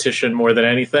competition more than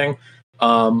anything.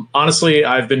 Honestly,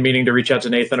 I've been meaning to reach out to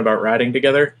Nathan about riding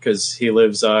together because he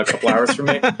lives a couple hours from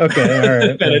me. Okay, all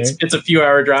right. And it's a few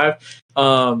hour drive.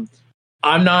 I'm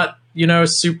not,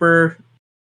 super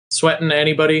sweating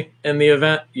anybody in the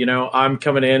event. I'm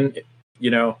coming in,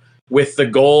 with the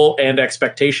goal and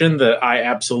expectation that I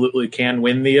absolutely can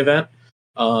win the event.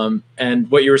 And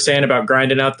what you were saying about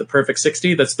grinding out the perfect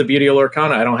 60, that's the beauty of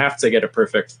Lorcana. I don't have to get it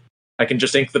perfect. I can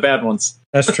just ink the bad ones.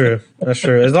 That's true.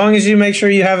 As long as you make sure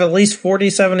you have at least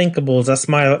 47 inkables, that's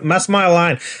my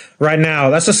line right now.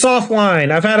 That's a soft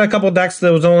line. I've had a couple decks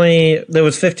that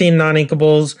was 15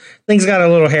 non-inkables. Things got a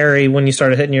little hairy when you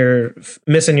started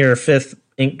missing your 5th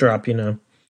ink drop,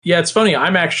 Yeah, it's funny.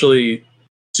 I'm actually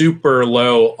super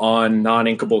low on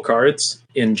non-inkable cards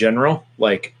in general.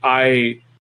 I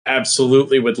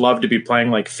absolutely would love to be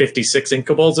playing 56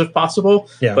 inkables if possible.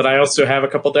 Yeah. But I also have a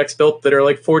couple decks built that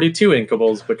are 42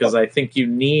 inkables because I think you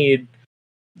need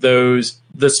the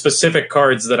specific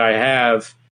cards that I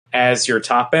have as your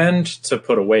top end to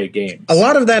put away games. A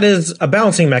lot of that is a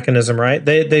balancing mechanism, right?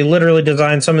 They literally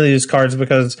designed some of these cards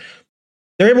because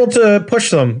they're able to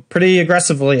push them pretty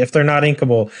aggressively if they're not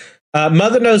inkable.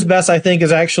 Mother Knows Best, I think,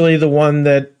 is actually the one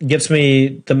that gets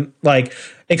me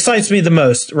excites me the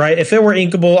most, right? If it were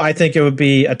inkable, I think it would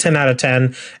be a 10 out of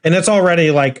 10, and it's already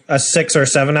a 6 or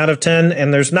 7 out of 10,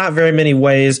 and there's not very many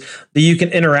ways that you can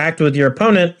interact with your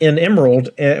opponent in Emerald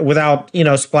without,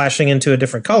 splashing into a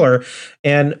different color.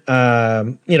 And,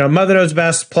 Mother Knows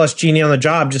Best plus Genie on the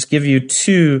Job just give you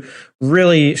 2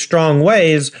 really strong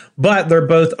ways, but they're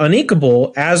both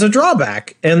uninkable as a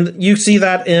drawback. And you see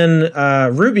that in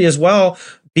Ruby as well.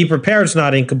 Be Prepared is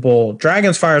not inkable.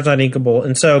 Dragon's Fire is not inkable.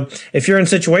 And so if you're in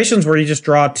situations where you just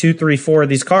draw 2, 3, 4 of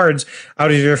these cards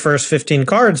out of your first 15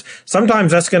 cards,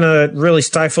 sometimes that's going to really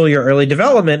stifle your early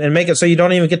development and make it so you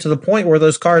don't even get to the point where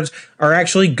those cards are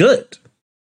actually good.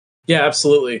 Yeah,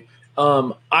 absolutely.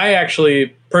 I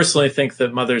actually personally think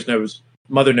that Mother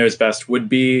Knows Best would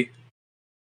be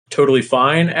totally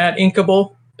fine at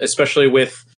inkable, especially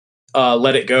with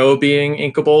Let It Go being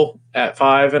inkable at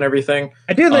 5 and everything.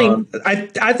 I do think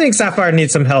I think Sapphire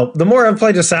needs some help. The more I've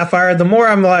played with Sapphire, the more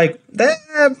I'm like,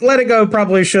 Let It Go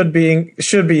probably should be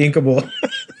inkable.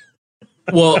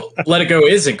 Well, Let It Go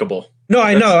is inkable. No,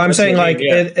 I know. I'm saying like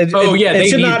it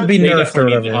should not be nerfed or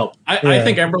whatever. Help. I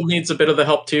think Emerald needs a bit of the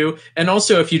help too. And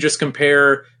also, if you just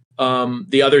compare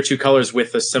the other two colors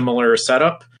with a similar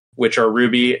setup, which are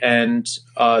Ruby and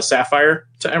Sapphire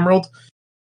to Emerald,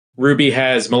 Ruby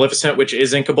has Maleficent, which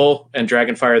is inkable, and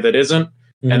Dragonfire that isn't.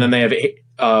 Mm-hmm. And then they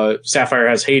have Sapphire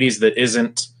has Hades that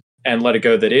isn't, and Let It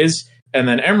Go that is. And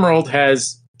then Emerald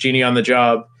has Genie on the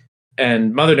Job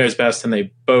and Mother Knows Best, and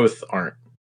they both aren't.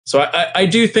 So I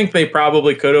do think they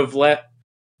probably could have let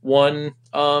one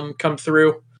come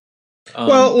through.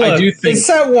 Well, look, I do think it's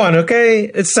set one, okay?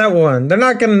 It's set one. They're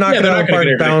not going to knock it out of the park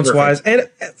balance-wise. And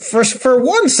for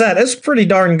one set, it's pretty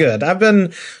darn good. I've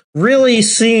been really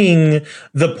seeing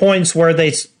the points where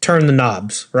they turn the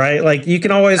knobs, right? Like, you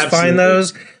can always find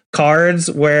those cards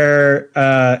where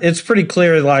it's pretty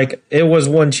clear, like, it was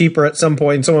one cheaper at some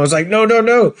point, and someone was like, no.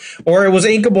 Or it was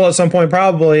inkable at some point,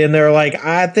 probably, and they're like,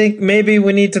 I think maybe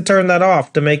we need to turn that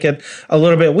off to make it a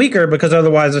little bit weaker, because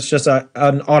otherwise it's just an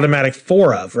automatic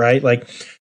 4 of, right? Like,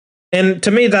 and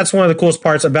to me, that's one of the coolest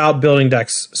parts about building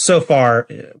decks so far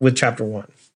with Chapter 1.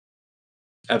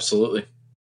 Absolutely.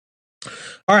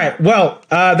 All right, well,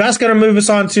 that's going to move us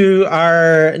on to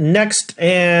our next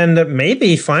and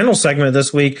maybe final segment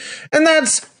this week, and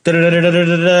that's Card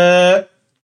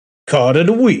of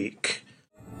the Week.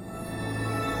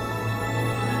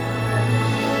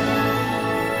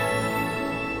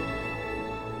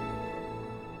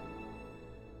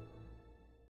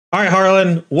 All right,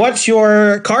 Harlan, what's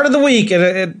your Card of the Week?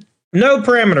 No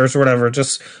parameters or whatever,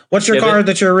 just what's your card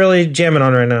that you're really jamming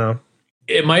on right now?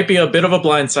 It might be a bit of a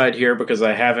blindside here because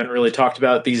I haven't really talked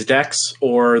about these decks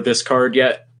or this card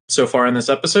yet so far in this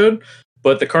episode.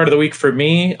 But the card of the week for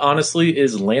me, honestly,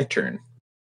 is Lantern.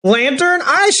 Lantern?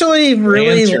 I actually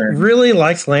really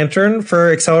liked Lantern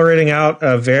for accelerating out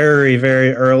a very,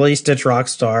 very early Stitch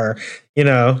Rockstar, you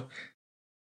know.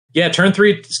 Yeah, turn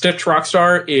 3 Stitch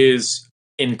Rockstar is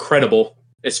incredible,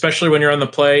 especially when you're on the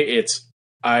play.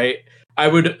 I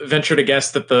would venture to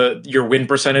guess that your win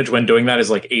percentage when doing that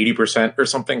is like 80% or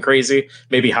something crazy,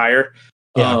 maybe higher.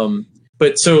 Yeah.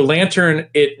 But so Lantern,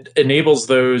 it enables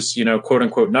those, quote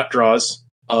unquote nut draws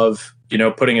of,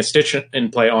 putting a Stitch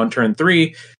in play on turn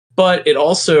 3. But it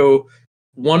also,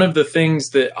 one of the things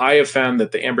that I have found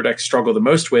that the Amber decks struggle the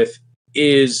most with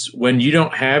is when you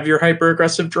don't have your hyper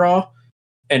aggressive draw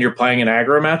and you're playing an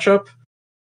aggro matchup,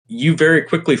 you very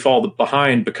quickly fall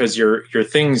behind because your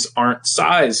things aren't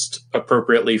sized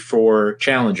appropriately for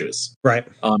challenges. Right.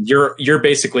 You're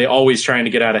basically always trying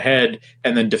to get out ahead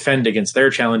and then defend against their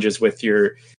challenges with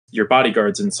your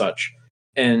bodyguards and such.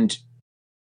 And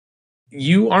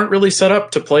you aren't really set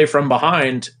up to play from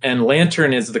behind. And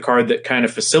Lantern is the card that kind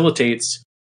of facilitates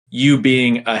you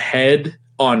being ahead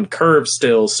on curve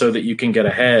still so that you can get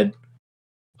ahead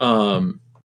and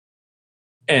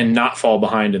not fall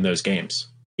behind in those games.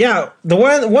 Yeah, the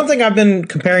one thing I've been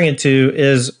comparing it to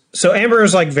is, so Amber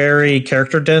is like very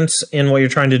character dense in what you're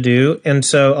trying to do, and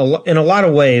so in a lot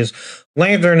of ways,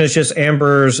 Lantern is just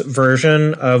Amber's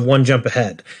version of One Jump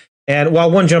Ahead. And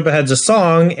while One Jump Ahead's a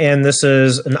song and this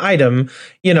is an item,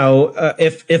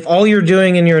 if all you're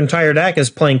doing in your entire deck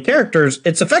is playing characters,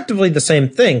 it's effectively the same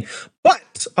thing.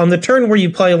 But on the turn where you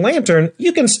play Lantern,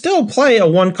 you can still play a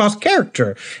 1-cost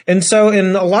character. And so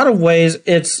in a lot of ways,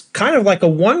 it's kind of like a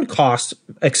 1-cost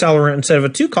accelerant instead of a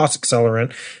 2-cost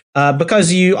accelerant,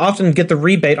 because you often get the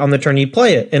rebate on the turn you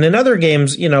play it. And in other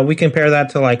games, we compare that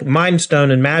to like Mind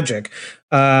Stone and Magic,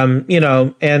 and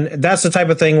that's the type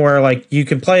of thing where like you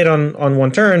can play it on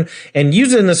one turn and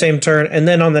use it in the same turn. And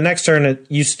then on the next turn,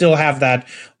 you still have that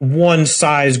one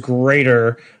size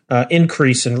greater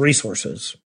increase in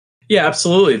resources. Yeah,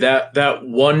 absolutely. That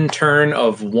one turn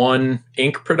of one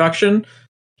ink production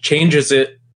changes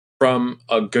it from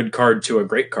a good card to a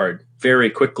great card very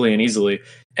quickly and easily.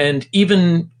 And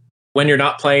even when you're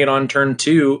not playing it on turn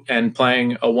 2 and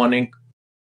playing a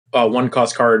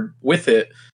 1-cost card with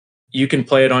it, you can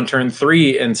play it on turn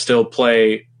 3 and still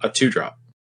play a 2-drop.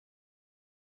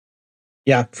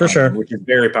 Yeah, for sure. Which is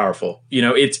very powerful.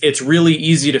 It's really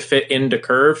easy to fit into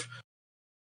curve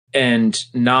and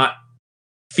not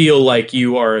feel like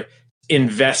you are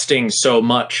investing so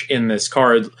much in this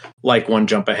card like One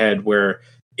Jump Ahead, where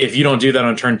if you don't do that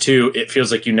on turn 2, it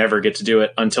feels like you never get to do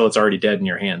it until it's already dead in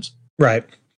your hands. Right.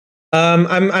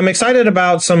 I'm excited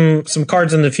about some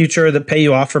cards in the future that pay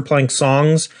you off for playing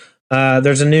songs.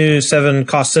 There's a new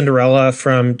 7-cost Cinderella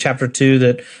from Chapter 2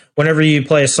 that whenever you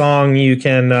play a song, you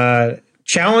can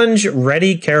challenge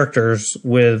ready characters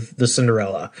with the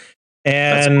Cinderella.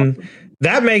 And awesome.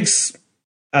 That makes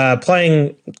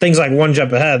playing things like One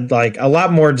Jump Ahead like a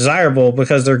lot more desirable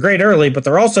because they're great early, but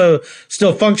they're also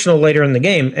still functional later in the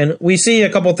game. And we see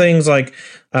a couple things like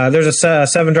there's a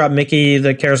 7-drop Mickey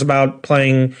that cares about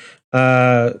playing,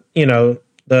 the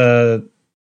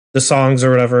songs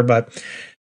or whatever. But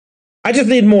I just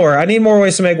need more. I need more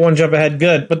ways to make One Jump Ahead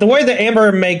good. But the way that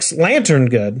Amber makes Lantern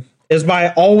good is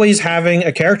by always having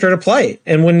a character to play.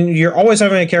 And when you're always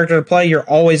having a character to play, you're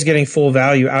always getting full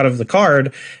value out of the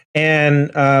card. And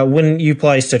when you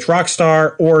play Stitch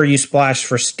Rockstar or you splash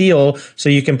for Steel so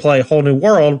you can play Whole New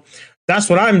World, that's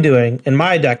what I'm doing in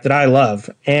my deck that I love.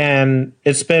 And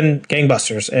it's been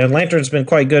gangbusters. And Lantern's been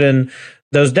quite good in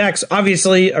those decks.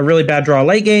 Obviously, a really bad draw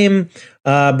late game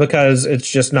because it's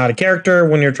just not a character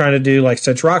when you're trying to do like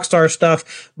Stitch Rockstar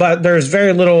stuff. But there's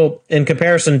very little in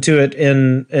comparison to it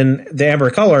in the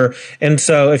Amber color. And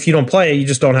so if you don't play it, you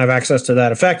just don't have access to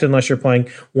that effect unless you're playing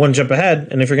One Jump Ahead.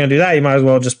 And if you're going to do that, you might as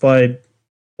well just play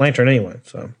Lantern anyway.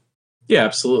 So yeah,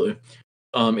 absolutely.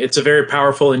 It's a very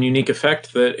powerful and unique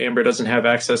effect that Amber doesn't have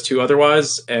access to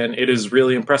otherwise, and it has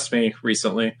really impressed me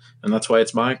recently, and that's why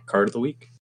it's my card of the week.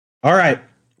 All right.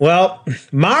 Well,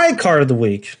 my card of the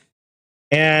week,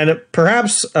 and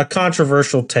perhaps a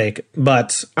controversial take,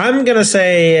 but I'm going to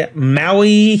say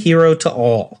Maui Hero to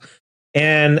All.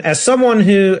 And as someone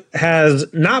who has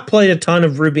not played a ton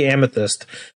of Ruby Amethyst,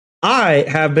 I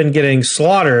have been getting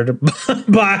slaughtered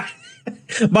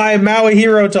by Maui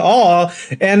Hero to All.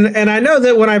 And I know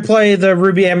that when I play the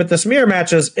Ruby Amethyst mirror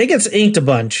matches, it gets inked a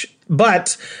bunch.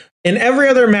 But in every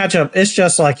other matchup, it's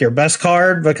just like your best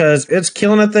card because it's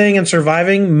killing a thing and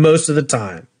surviving most of the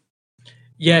time.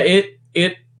 Yeah,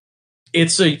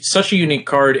 it's such a unique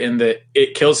card in that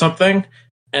it kills something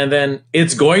and then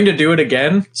it's going to do it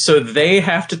again. So they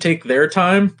have to take their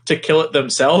time to kill it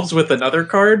themselves with another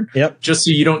card. Yep. Just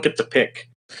so you don't get to pick.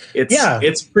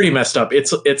 It's pretty messed up.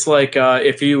 It's like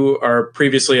if you are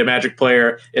previously a Magic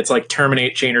player, it's like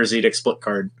Terminate Chainer's Edict split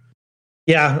card.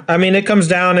 Yeah, I mean, it comes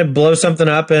down, it blows something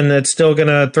up, and it's still going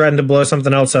to threaten to blow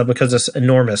something else up because it's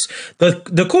enormous.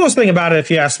 The coolest thing about it,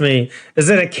 if you ask me, is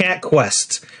that it can't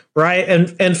quest, right?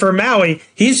 And for Maui,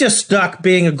 he's just stuck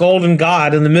being a golden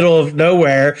god in the middle of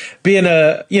nowhere, being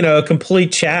a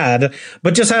complete Chad,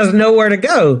 but just has nowhere to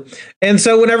go. And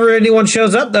so whenever anyone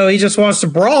shows up, though, he just wants to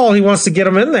brawl. He wants to get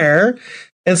them in there.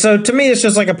 And so to me, it's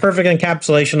just like a perfect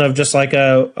encapsulation of just like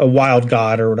a wild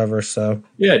god or whatever. So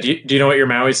yeah, do you know what your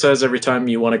Maui says every time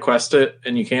you want to quest it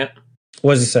and you can't?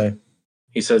 What does he say?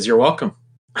 He says, "You're welcome."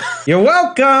 You're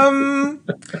welcome.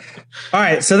 All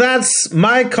right, so that's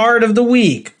my card of the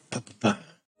week.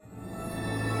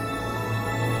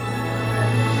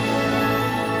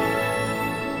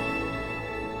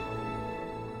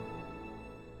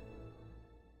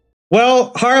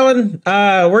 Well, Harlan,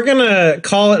 we're going to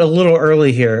call it a little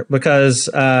early here because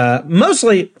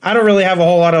mostly I don't really have a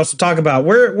whole lot else to talk about.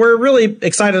 We're really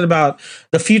excited about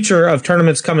the future of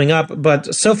tournaments coming up,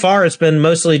 but so far it's been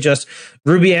mostly just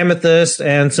Ruby Amethyst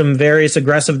and some various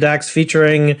aggressive decks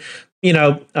featuring,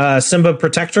 Simba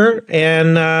Protector,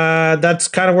 and that's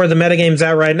kind of where the metagame's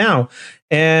at right now.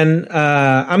 And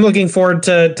I'm looking forward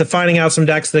to finding out some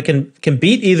decks that can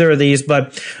beat either of these.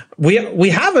 But we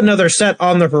have another set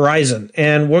on the horizon,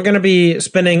 and we're going to be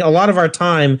spending a lot of our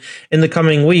time in the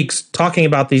coming weeks talking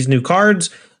about these new cards.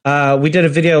 We did a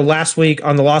video last week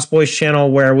on the Lost Boys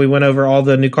channel where we went over all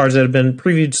the new cards that have been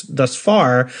previewed thus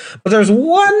far. But there's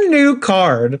one new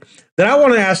card that I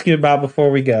want to ask you about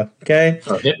before we go. Okay?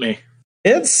 Oh, hit me.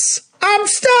 It's I'm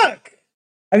Stuck.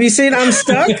 Have you seen I'm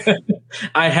Stuck?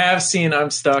 I have seen I'm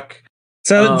Stuck.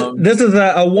 So this is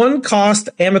a one-cost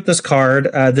Amethyst card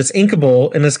that's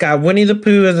inkable, and it's got Winnie the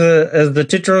Pooh as the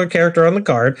titular character on the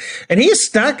card, and he's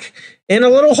stuck in a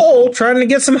little hole trying to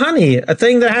get some honey, a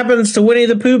thing that happens to Winnie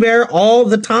the Pooh Bear all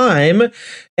the time.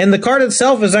 And the card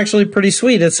itself is actually pretty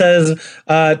sweet. It says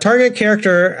target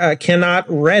character cannot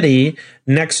ready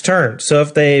next turn. So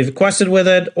if they've quested with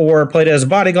it or played it as a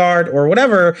bodyguard or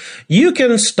whatever, you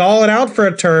can stall it out for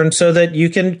a turn so that you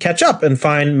can catch up and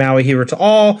find Maui Hero to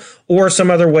All or some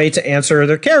other way to answer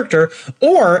their character.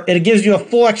 Or it gives you a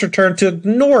full extra turn to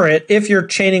ignore it if you're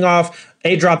chaining off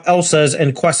A-drop Elsas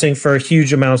and questing for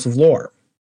huge amounts of lore.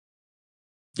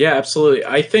 Yeah, absolutely.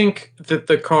 I think that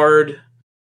the card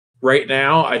right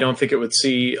now, I don't think it would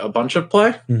see a bunch of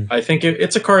play. I think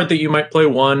it's a card that you might play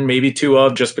one, maybe two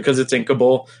of, just because it's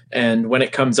inkable. And when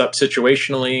it comes up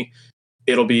situationally,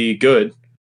 it'll be good.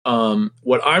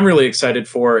 What I'm really excited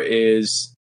for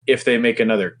is if they make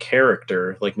another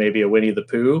character, like maybe a Winnie the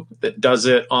Pooh, that does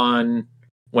it on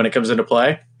when it comes into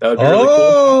play. That would be really cool.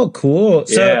 Oh, cool.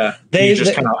 So yeah, you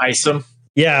just kind of ice them.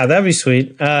 Yeah, that'd be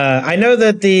sweet. I know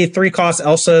that the 3-cost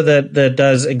Elsa that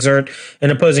does exert an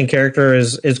opposing character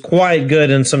is quite good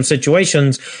in some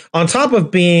situations, on top of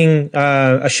being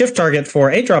a shift target for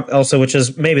 8-drop Elsa, which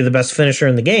is maybe the best finisher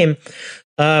in the game.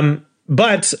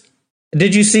 But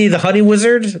did you see the Honey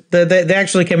Wizard? They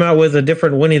actually came out with a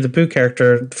different Winnie the Pooh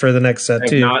character for the next set,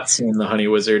 too. I've not seen the Honey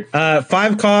Wizard.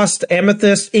 5-cost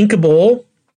Amethyst Inkable.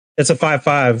 It's a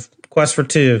 5/5 quest for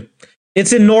 2.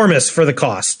 It's enormous for the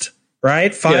cost.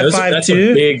 Right? 5/5/2. That's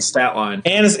a big stat line.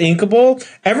 And it's inkable.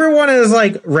 Everyone is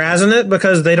like razzing it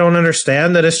because they don't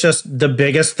understand that it's just the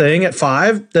biggest thing at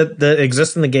 5 that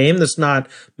exists in the game that's not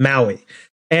Maui.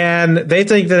 And they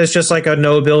think that it's just like a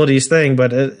no abilities thing,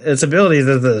 but its abilities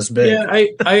is this big. Yeah,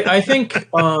 I think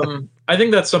I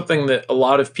think that's something that a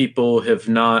lot of people have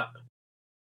not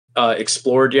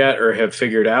explored yet or have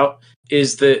figured out,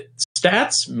 is that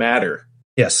stats matter.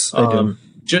 Yes, they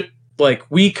do. Like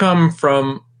we come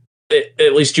from,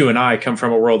 at least you and I come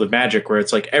from a world of Magic where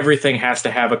it's like everything has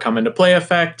to have a come into play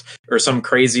effect or some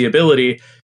crazy ability.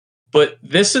 But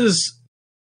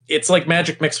it's like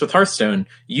Magic mixed with Hearthstone.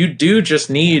 You do just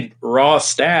need raw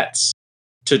stats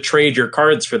to trade your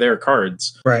cards for their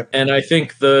cards. Right. And I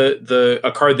think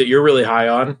a card that you're really high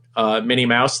on, Minnie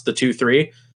Mouse, the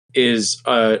 2/3, is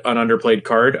an underplayed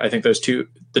card. I think the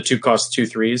 2-cost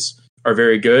 2/3s are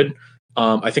very good.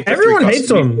 I think everyone hates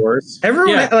them.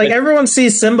 Everyone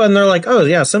sees Simba and they're like, "Oh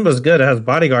yeah, Simba's good. It has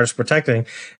bodyguards protecting,"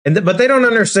 but they don't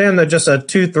understand that just a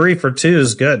 2/3 for 2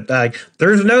 is good. Like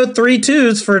there's no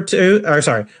 3/2s for 2. Or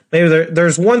sorry, maybe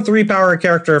there's one 3-power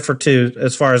character for 2,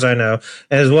 as far as I know,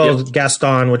 as well as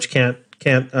Gaston, which can't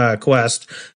quest.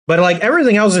 But like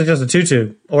everything else is just a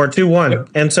 2/2 or 2/1,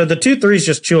 and so the 2/3s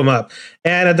just chew them up.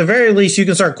 And at the very least, you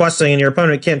can start questing, and your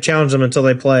opponent can't challenge them until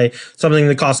they play something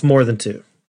that costs more than 2.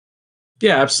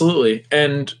 Yeah, absolutely.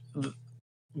 And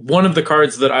one of the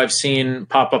cards that I've seen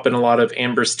pop up in a lot of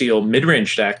Amber Steel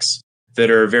mid-range decks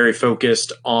that are very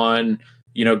focused on,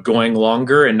 going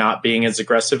longer and not being as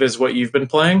aggressive as what you've been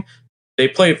playing, they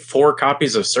play 4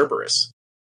 copies of Cerberus.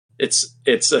 It's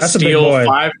a steel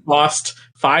 5-cost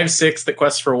 5/6 that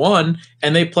quests for 1,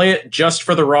 and they play it just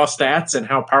for the raw stats and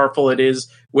how powerful it is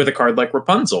with a card like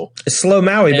Rapunzel. It's slow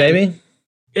Maui, baby.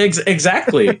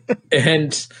 Exactly.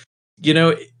 And,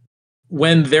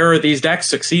 when there are these decks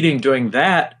succeeding doing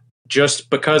that, just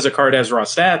because a card has raw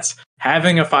stats,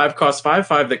 having a 5-cost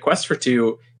 5/5 that quests for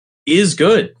 2 is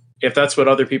good if that's what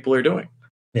other people are doing.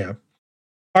 Yeah.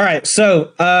 All right.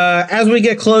 So as we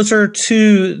get closer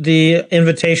to the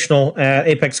Invitational at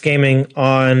Apex Gaming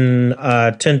on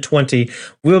 10/20,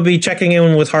 we'll be checking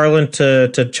in with Harlan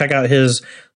to check out his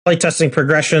playtesting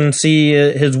progression, see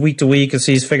his week to week as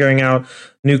he's figuring out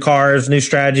new cards, new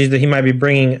strategies that he might be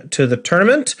bringing to the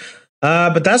tournament.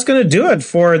 But that's going to do it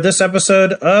for this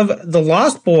episode of The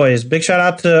Lost Boys. Big shout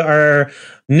out to our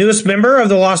newest member of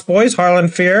The Lost Boys, Harlan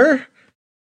Fear.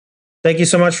 Thank you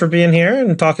so much for being here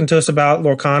and talking to us about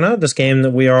Lorcana, this game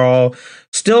that we are all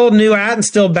still new at and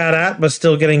still bad at, but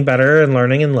still getting better and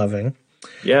learning and loving.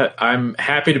 Yeah, I'm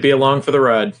happy to be along for the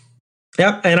ride.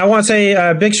 Yep, and I want to say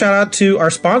a big shout out to our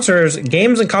sponsors,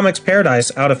 Games and Comics Paradise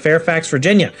out of Fairfax,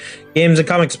 Virginia. Games and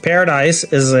Comics Paradise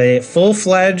is a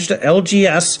full-fledged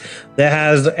LGS that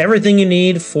has everything you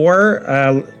need for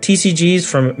TCGs,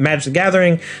 from Magic the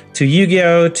Gathering to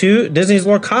Yu-Gi-Oh! To Disney's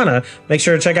Lorcana. Make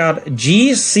sure to check out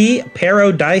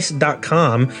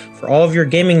gcparadise.com for all of your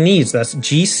gaming needs. That's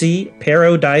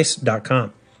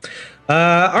gcparadise.com.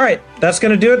 All right, that's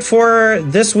going to do it for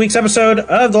this week's episode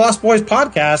of the Lost Boys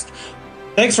podcast.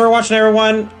 Thanks for watching,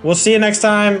 everyone. We'll see you next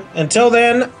time. Until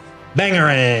then,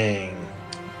 bangarang.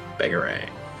 Bangarang.